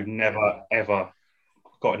go. Yeah. We've never, ever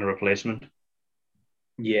gotten a replacement.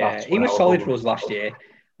 Yeah, he was solid for us last year.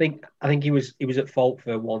 I think he was at fault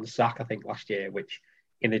for one sack, I think, last year, which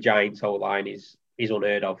in the Giants' whole line is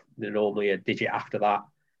unheard of. They're normally a digit after that.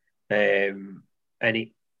 And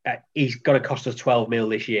he's going to cost us 12 mil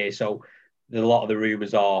this year. So a lot of the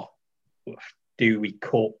rumours are, do we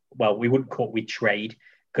cut? Well, we wouldn't cut, we'd trade,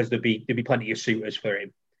 because there'd be plenty of suitors for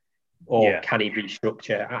him. Or can he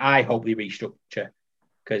restructure? I hope they restructure,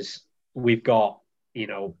 because we've got,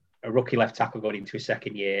 a rookie left tackle going into his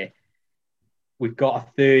second year. We've got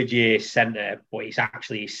a third-year centre, but it's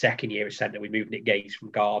actually his second year as centre. We moved Nick Gates from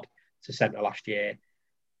guard to centre last year.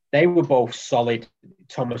 They were both solid.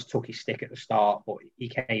 Thomas took his stick at the start, but he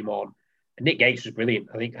came on. And Nick Gates was brilliant.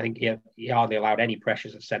 I think he hardly allowed any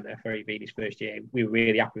pressures at centre for it being his first year. We were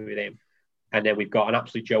really happy with him. And then we've got an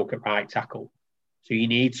absolute joke at right tackle. So you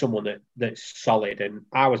need someone that's solid. And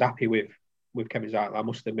I was happy with Kevin Zeitler, I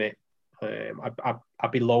must admit.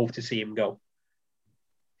 I'd be loath to see him go.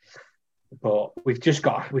 But we've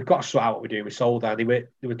got to sort out what we're doing with Solder. They were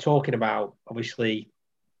talking about, obviously,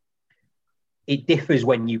 it differs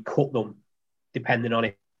when you cut them, depending on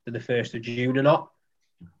if they're the 1st of June or not.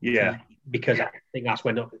 Yeah. Because I think that's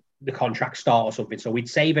when the contract starts or something. So we'd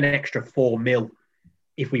save an extra 4 mil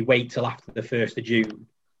if we wait till after the 1st of June.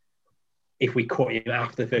 If we cut him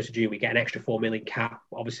after the 1st of June, we get an extra 4 million cap.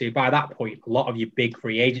 Obviously, by that point, a lot of your big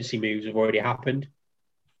free agency moves have already happened.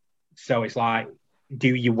 So it's like,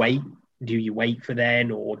 do you wait? Do you wait for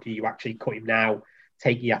then, or do you actually cut him now?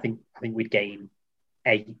 I think we'd gain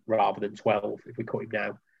 8 rather than 12 if we cut him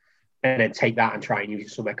now, and then take that and try and use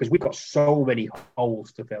it somewhere, because we've got so many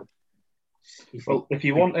holes to fill. Well, if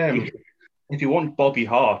you want Bobby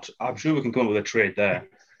Hart, I'm sure we can come up with a trade there.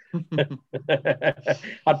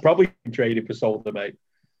 I'd probably trade him for Solder, mate.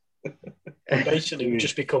 Basically, we've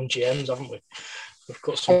just become GMs, haven't we? We've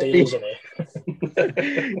got some deals in here.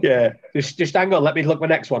 Yeah, just hang on. Let me look the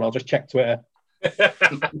next one. I'll just check Twitter. But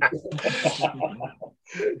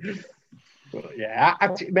yeah,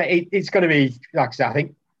 it's going to be, like I said, I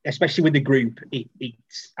think, especially with the group,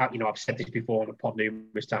 it's I've said this before on the pod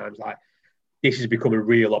numerous times, like, this has become a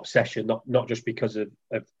real obsession, not just because of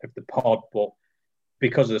the pod, but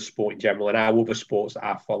because of the sport in general, and how other sports that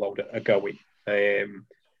I've followed are going. And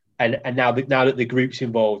now that the group's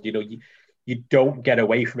involved, you don't get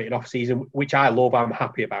away from it in off season, which I love. I'm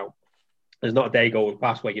happy about. There's not a day goes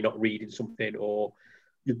past where you're not reading something or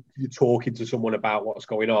you're talking to someone about what's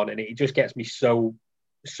going on, and it just gets me so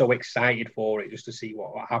excited for it, just to see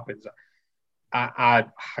what happens. I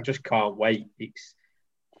just can't wait.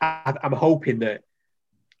 I'm hoping that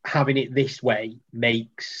having it this way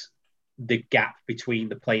makes the gap between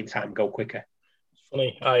the playing time go quicker. It's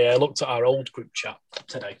funny. I looked at our old group chat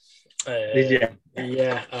today. Did you?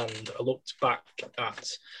 Yeah, and I looked back at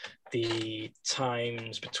the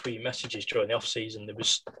times between messages during the off season. There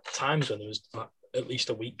was times when there was at least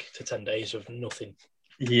a week to 10 days of nothing.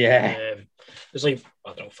 Yeah. There's like,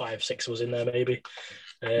 I don't know, 5, 6 was in there maybe.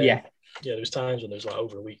 Yeah. Yeah, there was times when there was like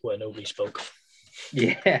over a week where nobody spoke.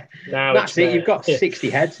 Yeah. Now that's it. You've got 60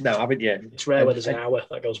 heads now, haven't you? It's rare where there's an hour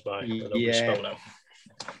that goes by. Yeah. Now.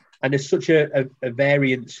 And there's such a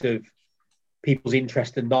variance of people's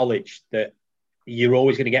interest and knowledge that you're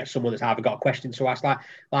always going to get someone that's either got a question to ask. Like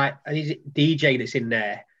is it DJ that's in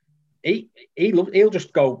there? He'll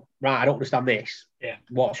just go, right, I don't understand this. Yeah.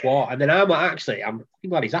 What's what? And then I'm glad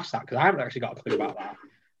he's asked that, because I haven't actually got a clue about that.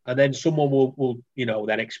 And then someone will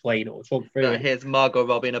then explain it or talk through it. Here's Margot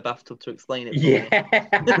Robbie in a bathtub to explain it. Yeah.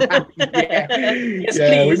 Yes,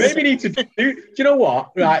 yeah. We please. maybe need to do you know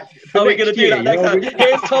what? Right. How are we going to do that next time?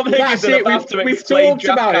 Here's Tom Higgins in a bathtub. We've talked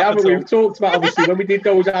about it, haven't we? We've talked about, obviously, when we did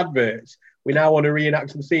those adverts, we now want to reenact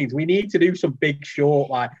some scenes. We need to do some big short,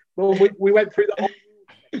 we went through the whole.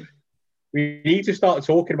 We need to start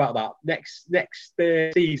talking about that next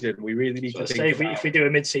season. We really need to think about if we do a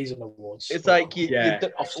mid-season awards. It's like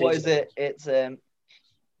what is it? It's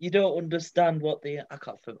you don't understand what I've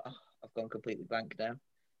gone completely blank now.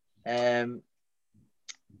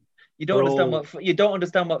 You don't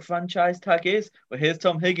understand what franchise tag is. Well, here's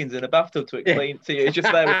Tom Higgins in a bathtub to explain it to you. It's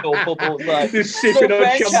just there with all bubbles, like just sipping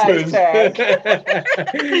on champagne.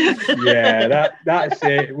 Yeah, that's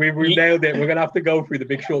it. We nailed it. We're gonna have to go through the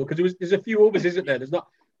big short, because there's a few others, isn't there? There's not.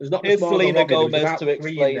 Here's Selena Gomez to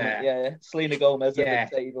explain it. Yeah, Selena Gomez at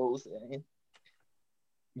the tables.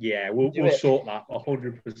 Yeah, we'll sort that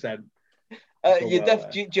 100%.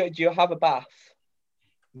 Do you have a bath?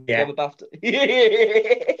 Yeah.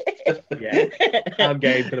 Yeah. I'm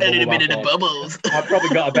game for the bubbles. I've probably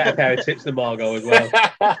got a better pair of tits than Margot as well.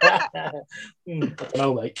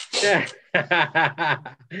 No, mate. Yeah.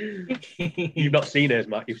 You've not seen hers,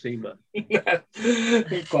 Matt. You've seen that.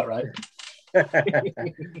 Quite right.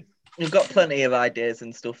 We've got plenty of ideas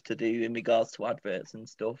and stuff to do in regards to adverts and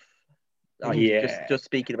stuff. Just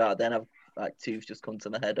speaking about it, then I've like two's just come to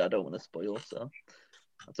my head. I don't want to spoil, so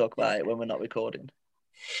I'll talk about it when we're not recording.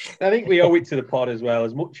 I think we owe it to the pod as well.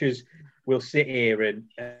 As much as we'll sit here and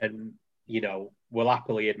we'll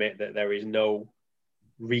happily admit that there is no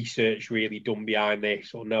research really done behind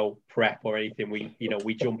this or no prep or anything. We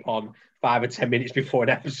jump on 5 or 10 minutes before an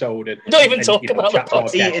episode and don't even talk about the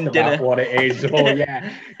podcast, eating dinner, what it is. Or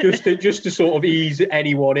just to sort of ease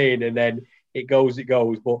anyone in, and then it goes.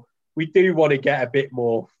 But we do want to get a bit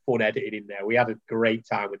more fun editing in there. We had a great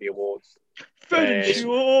time with the awards. This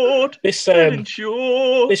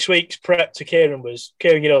week's prep to Kieran was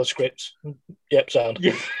Kieran, the script. Yep, sound.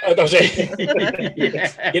 Yeah. That was it.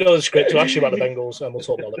 Yeah. The script. We'll ask you about the Bengals and we'll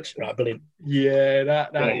talk bollocks. Right, brilliant. Yeah,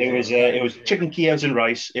 it was chicken Kievs and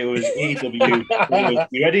rice. It was AEW.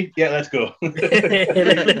 You ready? Yeah, let's go.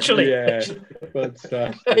 Literally. Yeah. But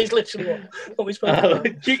it's literally what we spoke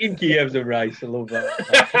about. Chicken Kievs and rice. I love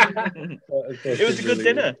that. It was a good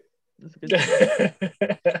dinner. Do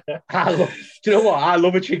you know what? I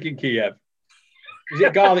love a chicken Kiev. Is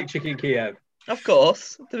it garlic chicken Kiev? Of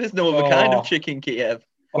course. There is no other kind of chicken Kiev.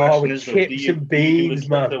 With chips and beans,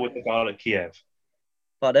 man. With the garlic Kiev.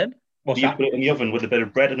 Pardon? Do you put it in the oven with a bit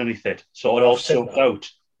of bread underneath it, so it all soaks out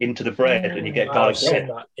into the bread, and you get garlic bread?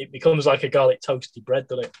 That. It becomes like a garlic toasty bread,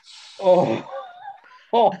 doesn't it?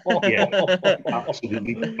 Yeah,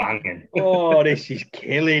 absolutely banging. Oh, this is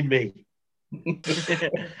killing me.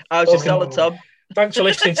 How's your salad, Tom? Thanks for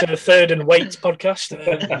listening to the Third and Weight podcast.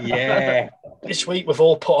 This week we've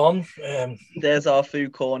all put on. There's our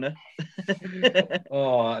food corner.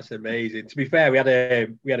 Oh, that's amazing. To be fair, we had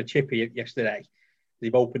a chippy yesterday.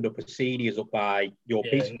 They've opened up a seniors up by your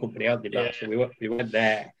pizza company, haven't they, Matt? So we went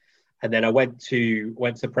there, and then I went to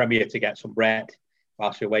Premier to get some bread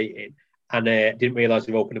whilst we were waiting, and didn't realise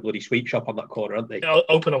they've opened a bloody sweet shop on that corner, haven't they?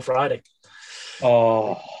 Open on Friday.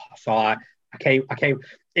 Oh, so I came.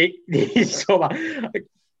 It's so bad.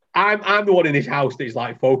 I'm the one in this house that is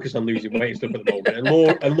like focused on losing weight and stuff at the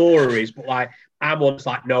moment, and Laura is, but like I'm one that's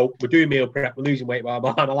like, no, we're doing meal prep, we're losing weight, blah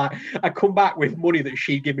blah. And I come back with money that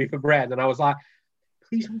she'd give me for bread, and I was like,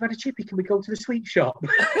 please, we've had a chippy, can we go to the sweet shop?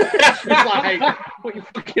 It's like, what you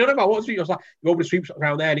fucking on about? What sweet shop? I was like, you open a sweet shop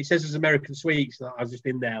around there, and it says there's American sweets. And I was just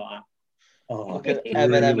in there like,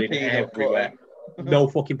 M&M everywhere. No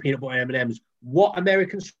fucking peanut butter M&Ms. What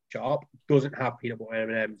American shop doesn't have peanut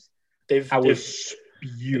butter M&Ms? I was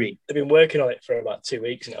spewing. They've been working on it for about 2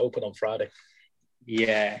 weeks and it opened on Friday.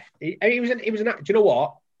 Yeah, it was an. Do you know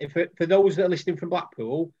what? For those that are listening from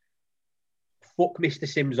Blackpool, fuck Mr.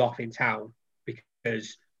 Sims off in town,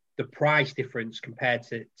 because the price difference compared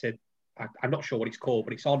to I'm not sure what it's called,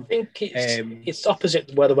 but it's on. I think it's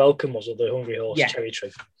opposite where the Welcome was, or the Hungry Horse Cherry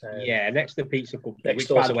Tree. Next to the pizza company, which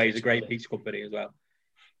by the way is a great pizza company as well.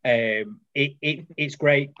 It's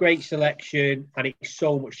great selection, and it's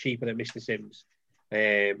so much cheaper than Mr. Sims.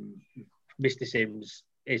 Mr. Sims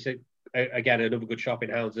is again another good shop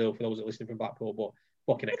in Hounshill for those that are listening from Blackpool, but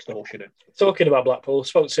fucking extortionate. Talking about Blackpool,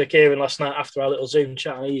 spoke to Kieran last night after our little Zoom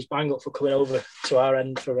chat, and he's bang up for coming over to our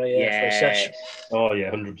end for a session. Oh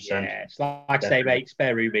yeah, 100%. Yeah, it's like I say, mate,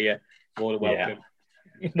 spare room here, more than welcome.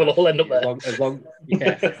 Yeah. We'll all end up there. As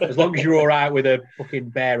long as you're all right with a fucking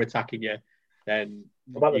bear attacking you, then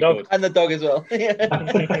about the dog good. And the dog as well.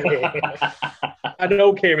 I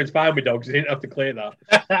know Kieran's fine with dogs. He didn't have to clear that.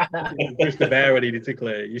 Just the bear I needed to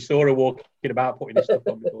clear. You saw her walking about putting this stuff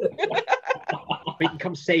on before. I think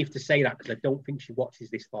I'm safe to say that because I don't think she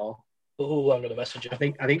watches this far. Oh, I'm going to message her. I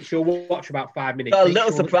think she'll watch about 5 minutes. A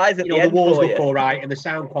little surprise at the end. The walls look all right and the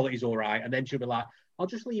sound quality's all right, and then she'll be like, "I'll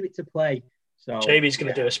just leave it to play." So JB's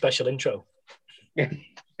going to do a special intro. Yeah.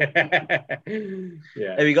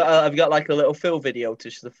 Have you got like a little Phil video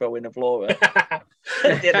to throw in of Laura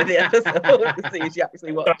at the end of the episode to see if she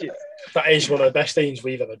actually watches? That is one of the best things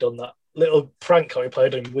we've ever done. That little prank that we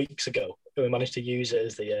played on weeks ago, and we managed to use it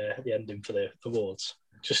as the ending for the awards.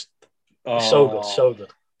 Just so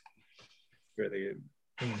good. Brilliant.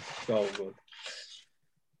 So good.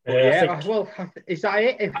 Well, is that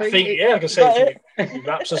it? I can say it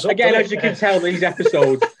wraps us up. Again, as you can tell, these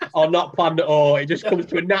episodes are not planned at all. It just comes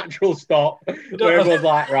to a natural stop where everyone's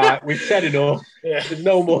like, right, we've said enough. Yeah. There's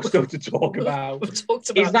no more stuff to talk about. We've talked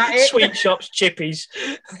about is that sweet shops, chippies,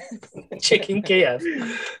 chicken Kiev.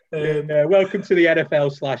 Welcome to the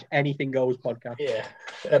NFL / Anything Goes podcast. Yeah,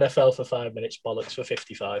 NFL for 5 minutes, bollocks for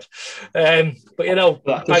 55. But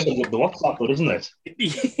that just sums up the WhatsApp, though, doesn't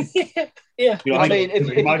it? Yeah. I mean, if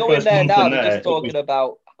you go in there now, they're just talking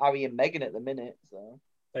about Harry and Meghan at the minute. So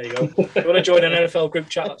There you go. If you want to join an NFL group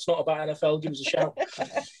chat that's not about NFL, give us a shout.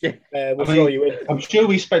 We'll throw you in. I'm sure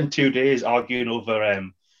we spent 2 days arguing over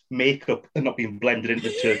makeup and not being blended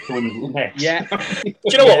into women's necks. Yeah. Do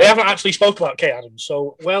you know what? We haven't actually spoke about Kay Adams,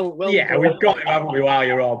 so well. Yeah, we've got him, haven't we, while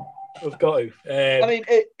you're on? We've got to. I mean,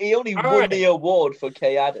 he only won the award for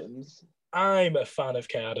Kay Adams. I'm a fan of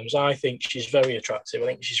Kay Adams. I think she's very attractive. I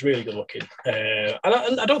think she's really good looking. I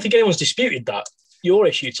don't think anyone's disputed that. Your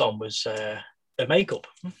issue, Tom, was her makeup.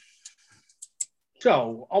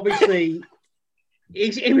 So, obviously,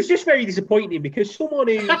 it was just very disappointing because someone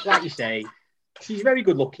who, like you say, she's very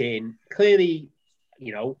good looking, clearly,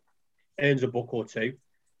 earns a buck or two,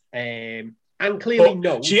 and clearly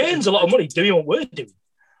knows. She earns a lot of money doing what we're doing.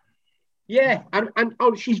 Yeah,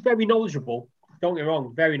 and she's very knowledgeable. Don't get me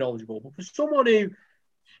wrong, very knowledgeable. But for someone who,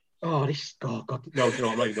 no, I'm not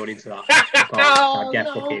even going into that. I get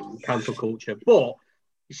fucking cancel culture. But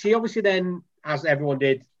she obviously then, as everyone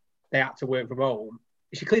did, they had to work from home.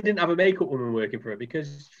 She clearly didn't have a makeup woman working for her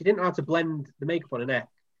because she didn't know how to blend the makeup on her neck.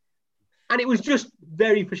 And it was just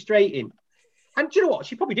very frustrating. And do you know what?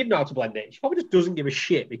 She probably did know how to blend it. She probably just doesn't give a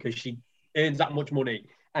shit because she earns that much money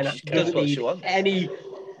and doesn't need any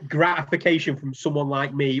gratification from someone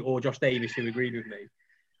like me or Josh Davis who agreed with me.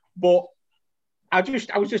 But I was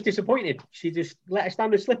just disappointed. She just let her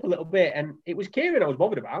standard slip a little bit, and it was Kieran I was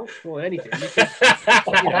bothered about more than anything. You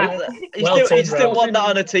still want that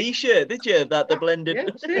on a t-shirt, did you? That the blended. Yeah,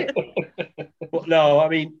 that's it. But no, I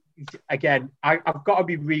mean, again, I've got to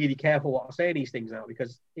be really careful what I say these things now,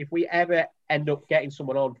 because if we ever end up getting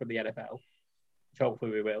someone on from the NFL, which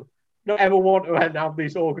hopefully we will, not ever want to have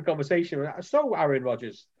this awkward conversation. So, Aaron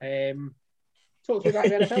Rodgers, talk to me about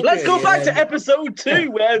the NFL. Let's go back to episode 2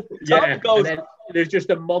 where Tom goes. And there's just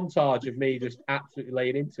a montage of me just absolutely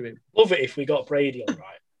laying into him. Love it if we got Brady on,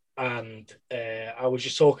 right? And I was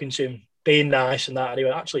just talking to him, being nice and that. And he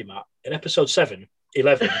went, actually, Matt, in episode 7,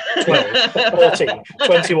 11, 12, 14,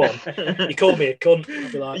 21, you called me a cunt.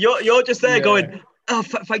 I'd be like, you're just there going, oh,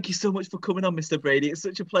 thank you so much for coming on, Mr. Brady. It's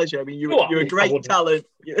such a pleasure. I mean, you're a great talent.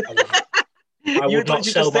 I would not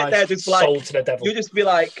sell my soul to the devil. You just be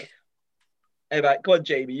like, hey, mate, come on,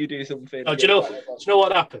 Jamie, you do something. Oh, do you know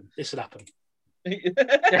what happened? This would happen. I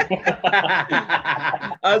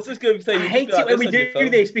was just going to say, I hate it when we do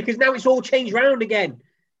this because now it's all changed round again.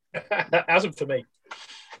 That hasn't for me.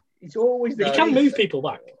 It's always the You can move people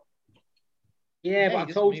back. Yeah, but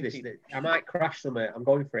I told you this. I might crash somewhere. I'm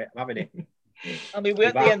going for it. I'm having it. I mean, we're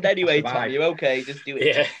at the end anyway, Tom. You're okay. Just do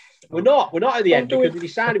it. Yeah. We're not at the end because we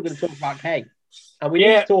decided we're going to talk about Kay. And we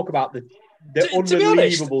need to talk about the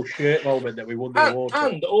unbelievable shirt moment that we won the award for.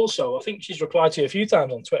 And also, I think she's replied to you a few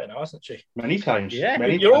times on Twitter now, hasn't she? Many times. Yeah.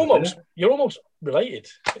 You're almost related.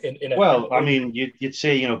 I mean, you'd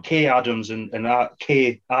say, Kay Adams and that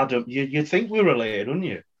Kay Adam. You'd think we're related, wouldn't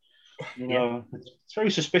you? It's very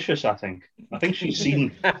suspicious. I think she's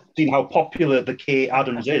seen how popular the Kay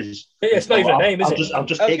Adams is. It's not even a name, is it? I'll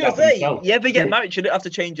just I was take going that to say, myself. you ever get married, she don't have to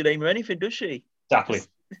change your name or anything, does she? Exactly.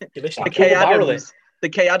 The Kay Adams. The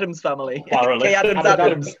Kay Adams family. Kay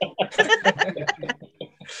Adams.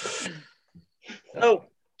 Oh,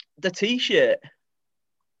 the t-shirt.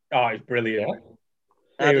 Oh, it's brilliant.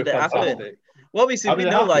 How did it happen? Well, obviously, we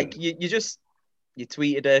know, like, you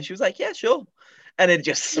tweeted her. She was like, yeah, sure. And it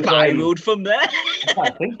just spiraled from there. I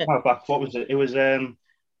think back. What was it? It was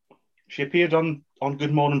she appeared on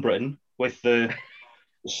Good Morning Britain with the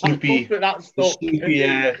Snoopy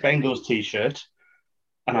Bengals t-shirt,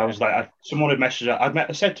 and I was like, someone had messaged her.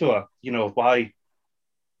 I said to her, why?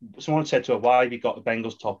 Someone had said to her, why have you got the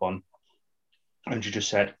Bengals top on? And she just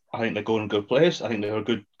said, I think they're going in a good place. I think they're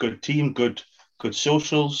a good team, good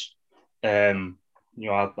socials. I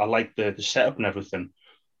like the setup and everything.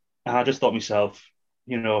 And I just thought to myself,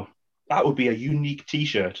 that would be a unique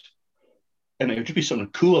t-shirt. And it would just be something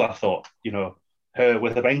cool, I thought, her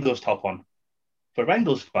with a Bengals top on for a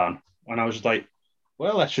Bengals fan. And I was like,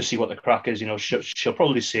 well, let's just see what the crack is. She'll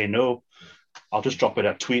probably say no. I'll just drop it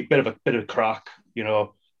a tweet, bit of crack,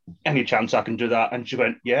 any chance I can do that. And she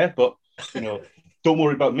went, yeah, but, don't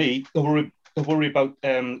worry about me. Don't worry about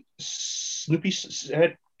Snoopy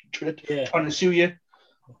trying to sue you.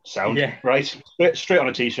 Sound right? Straight on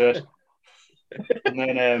a t-shirt. And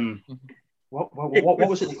then what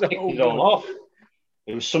was it that kicked it all off?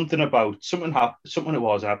 It was something it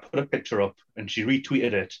was. I put a picture up and she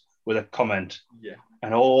retweeted it with a comment. Yeah.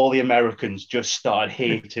 And all the Americans just started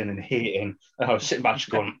hating. And I was sitting back just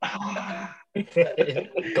going,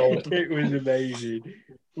 Gold. It was amazing.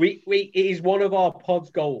 It is one of our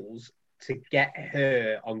pod's goals to get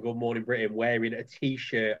her on Good Morning Britain wearing a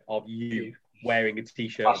t-shirt of you wearing a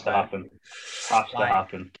t-shirt. Has to happen.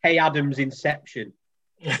 Kay Adams Inception.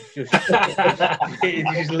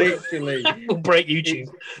 It's literally We'll break YouTube.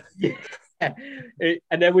 Yeah.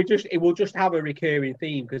 And then it will just have a recurring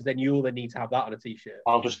theme because then you'll then need to have that on a t-shirt.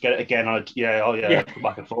 I'll just get it again. Yeah. Go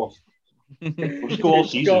back and forth. We'll just go all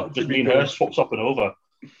season. Just me and her swapping over.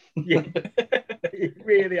 Yeah, it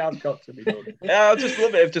really has got to be done. Yeah, I just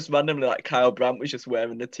love it if just randomly like Kyle Brandt was just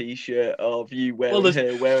wearing a t-shirt of you wearing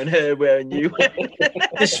her, wearing you.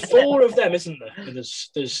 There's 4 of them, isn't there? And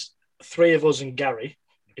there's 3 of us and Gary.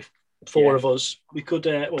 If 4 of us, we could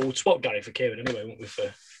we'll swap Gary for Kieran anyway, won't we,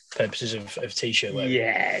 for purposes of t-shirt wearing.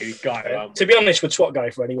 Yeah, we got it. To be honest, we'd swap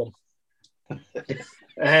Gary for anyone.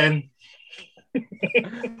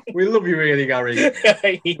 We love you really, Gary.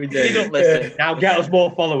 We do. You don't listen. Now get us more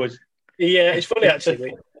followers. Yeah, it's funny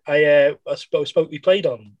actually. We played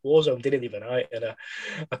on Warzone dinner the other night, and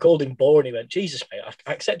I called him boring. He went, "Jesus, mate,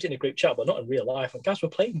 I accept it in a group chat, but not in real life." And guys, we're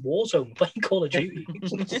playing Warzone, we're playing Call of Duty.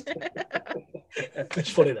 It's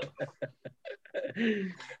funny though.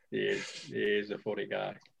 He is a funny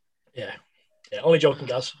guy. Yeah, only joking,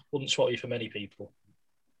 guys. Wouldn't swap you for many people.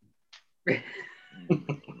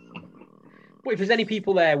 But if there's any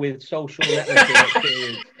people there with social networking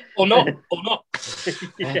experience, or not.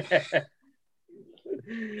 Yeah.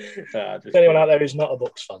 Anyone out there who's not a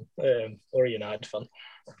Bucks fan or a United fan?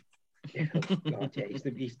 God, yeah,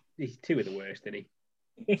 he's 2 of the worst, isn't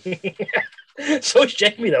he? So is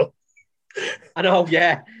Jamie, though. I know,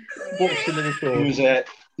 yeah. Bucks in the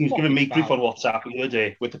He was giving me grief on WhatsApp the other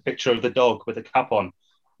day with the picture of the dog with the cap on.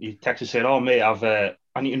 He texted saying, "Oh mate, I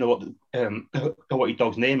need to know what your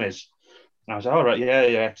dog's name is." And I was like, "All right,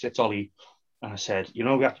 yeah, it's Ollie." And I said, "We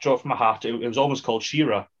have to draw it from my heart. It was almost called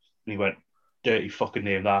Shearer." And he went, "Dirty fucking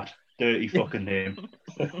name, that. Dirty fucking name."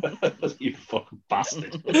 You fucking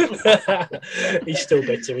bastard. He's still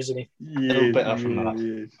bitter, isn't he? A little bitter from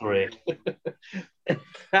that. Great.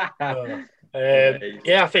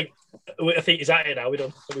 Yeah, I think is that it now? We're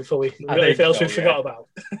done before we got anything else we forgot about.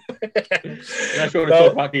 Let's go to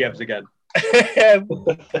talk about DMs again. I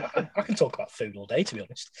can talk about food all day, to be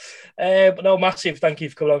honest. But no, massive thank you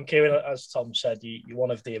for coming on, Kieran. As Tom said, you're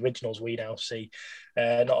one of the originals we now see.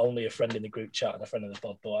 Not only a friend in the group chat and a friend of the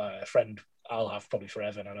pod, but a friend I'll have probably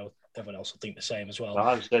forever. And I know everyone else will think the same as well.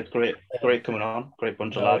 That's great coming on. Great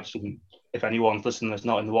bunch of lads. And if anyone's listening that's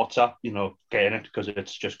not in the WhatsApp, get in it because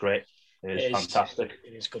it's just great. It is fantastic.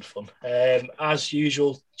 It is good fun. As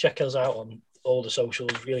usual, check us out on all the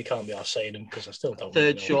socials. Really can't be arsed saying them because I still don't.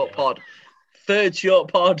 Third short pod.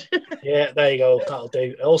 Yeah, there you go. That'll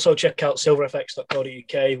do. Also, check out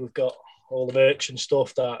silverfx.co.uk. We've got all the merch and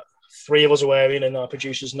stuff that 3 of us are wearing and our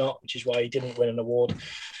producer's not, which is why he didn't win an award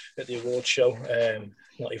at the award show.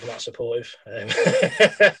 Not even that supportive.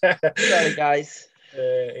 Sorry, guys.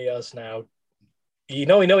 He has now. He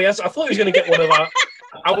has. I thought he was going to get one of our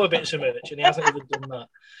bits of merch, and he hasn't even done that.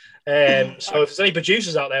 So if there's any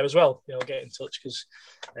producers out there as well, get in touch because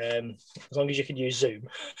as long as you can use Zoom,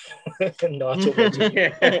 no,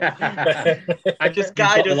 I just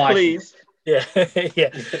guide us, please. Yeah. Thanks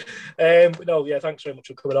very much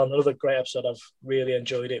for coming on. Another great episode. I've really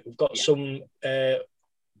enjoyed it. We've got some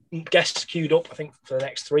guests queued up, I think, for the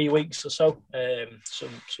next 3 weeks or so.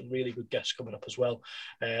 Some really good guests coming up as well.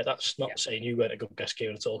 That's not saying you weren't a good guest,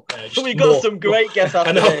 Kieran, at all. We got some great guests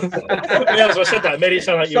after this. As I said that, it made it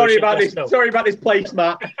sound like you Sorry about this place,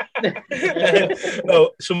 Matt.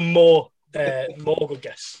 No, some more good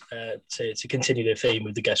guests to continue the theme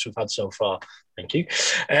with the guests we've had so far. Thank you.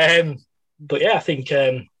 But yeah, I think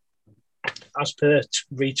as per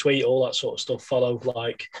retweet, all that sort of stuff, follow,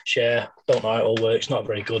 like, share, don't know how it all works, not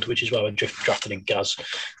very good, which is why we're drafting in Gaz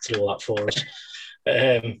to do all that for us.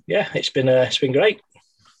 It's been great.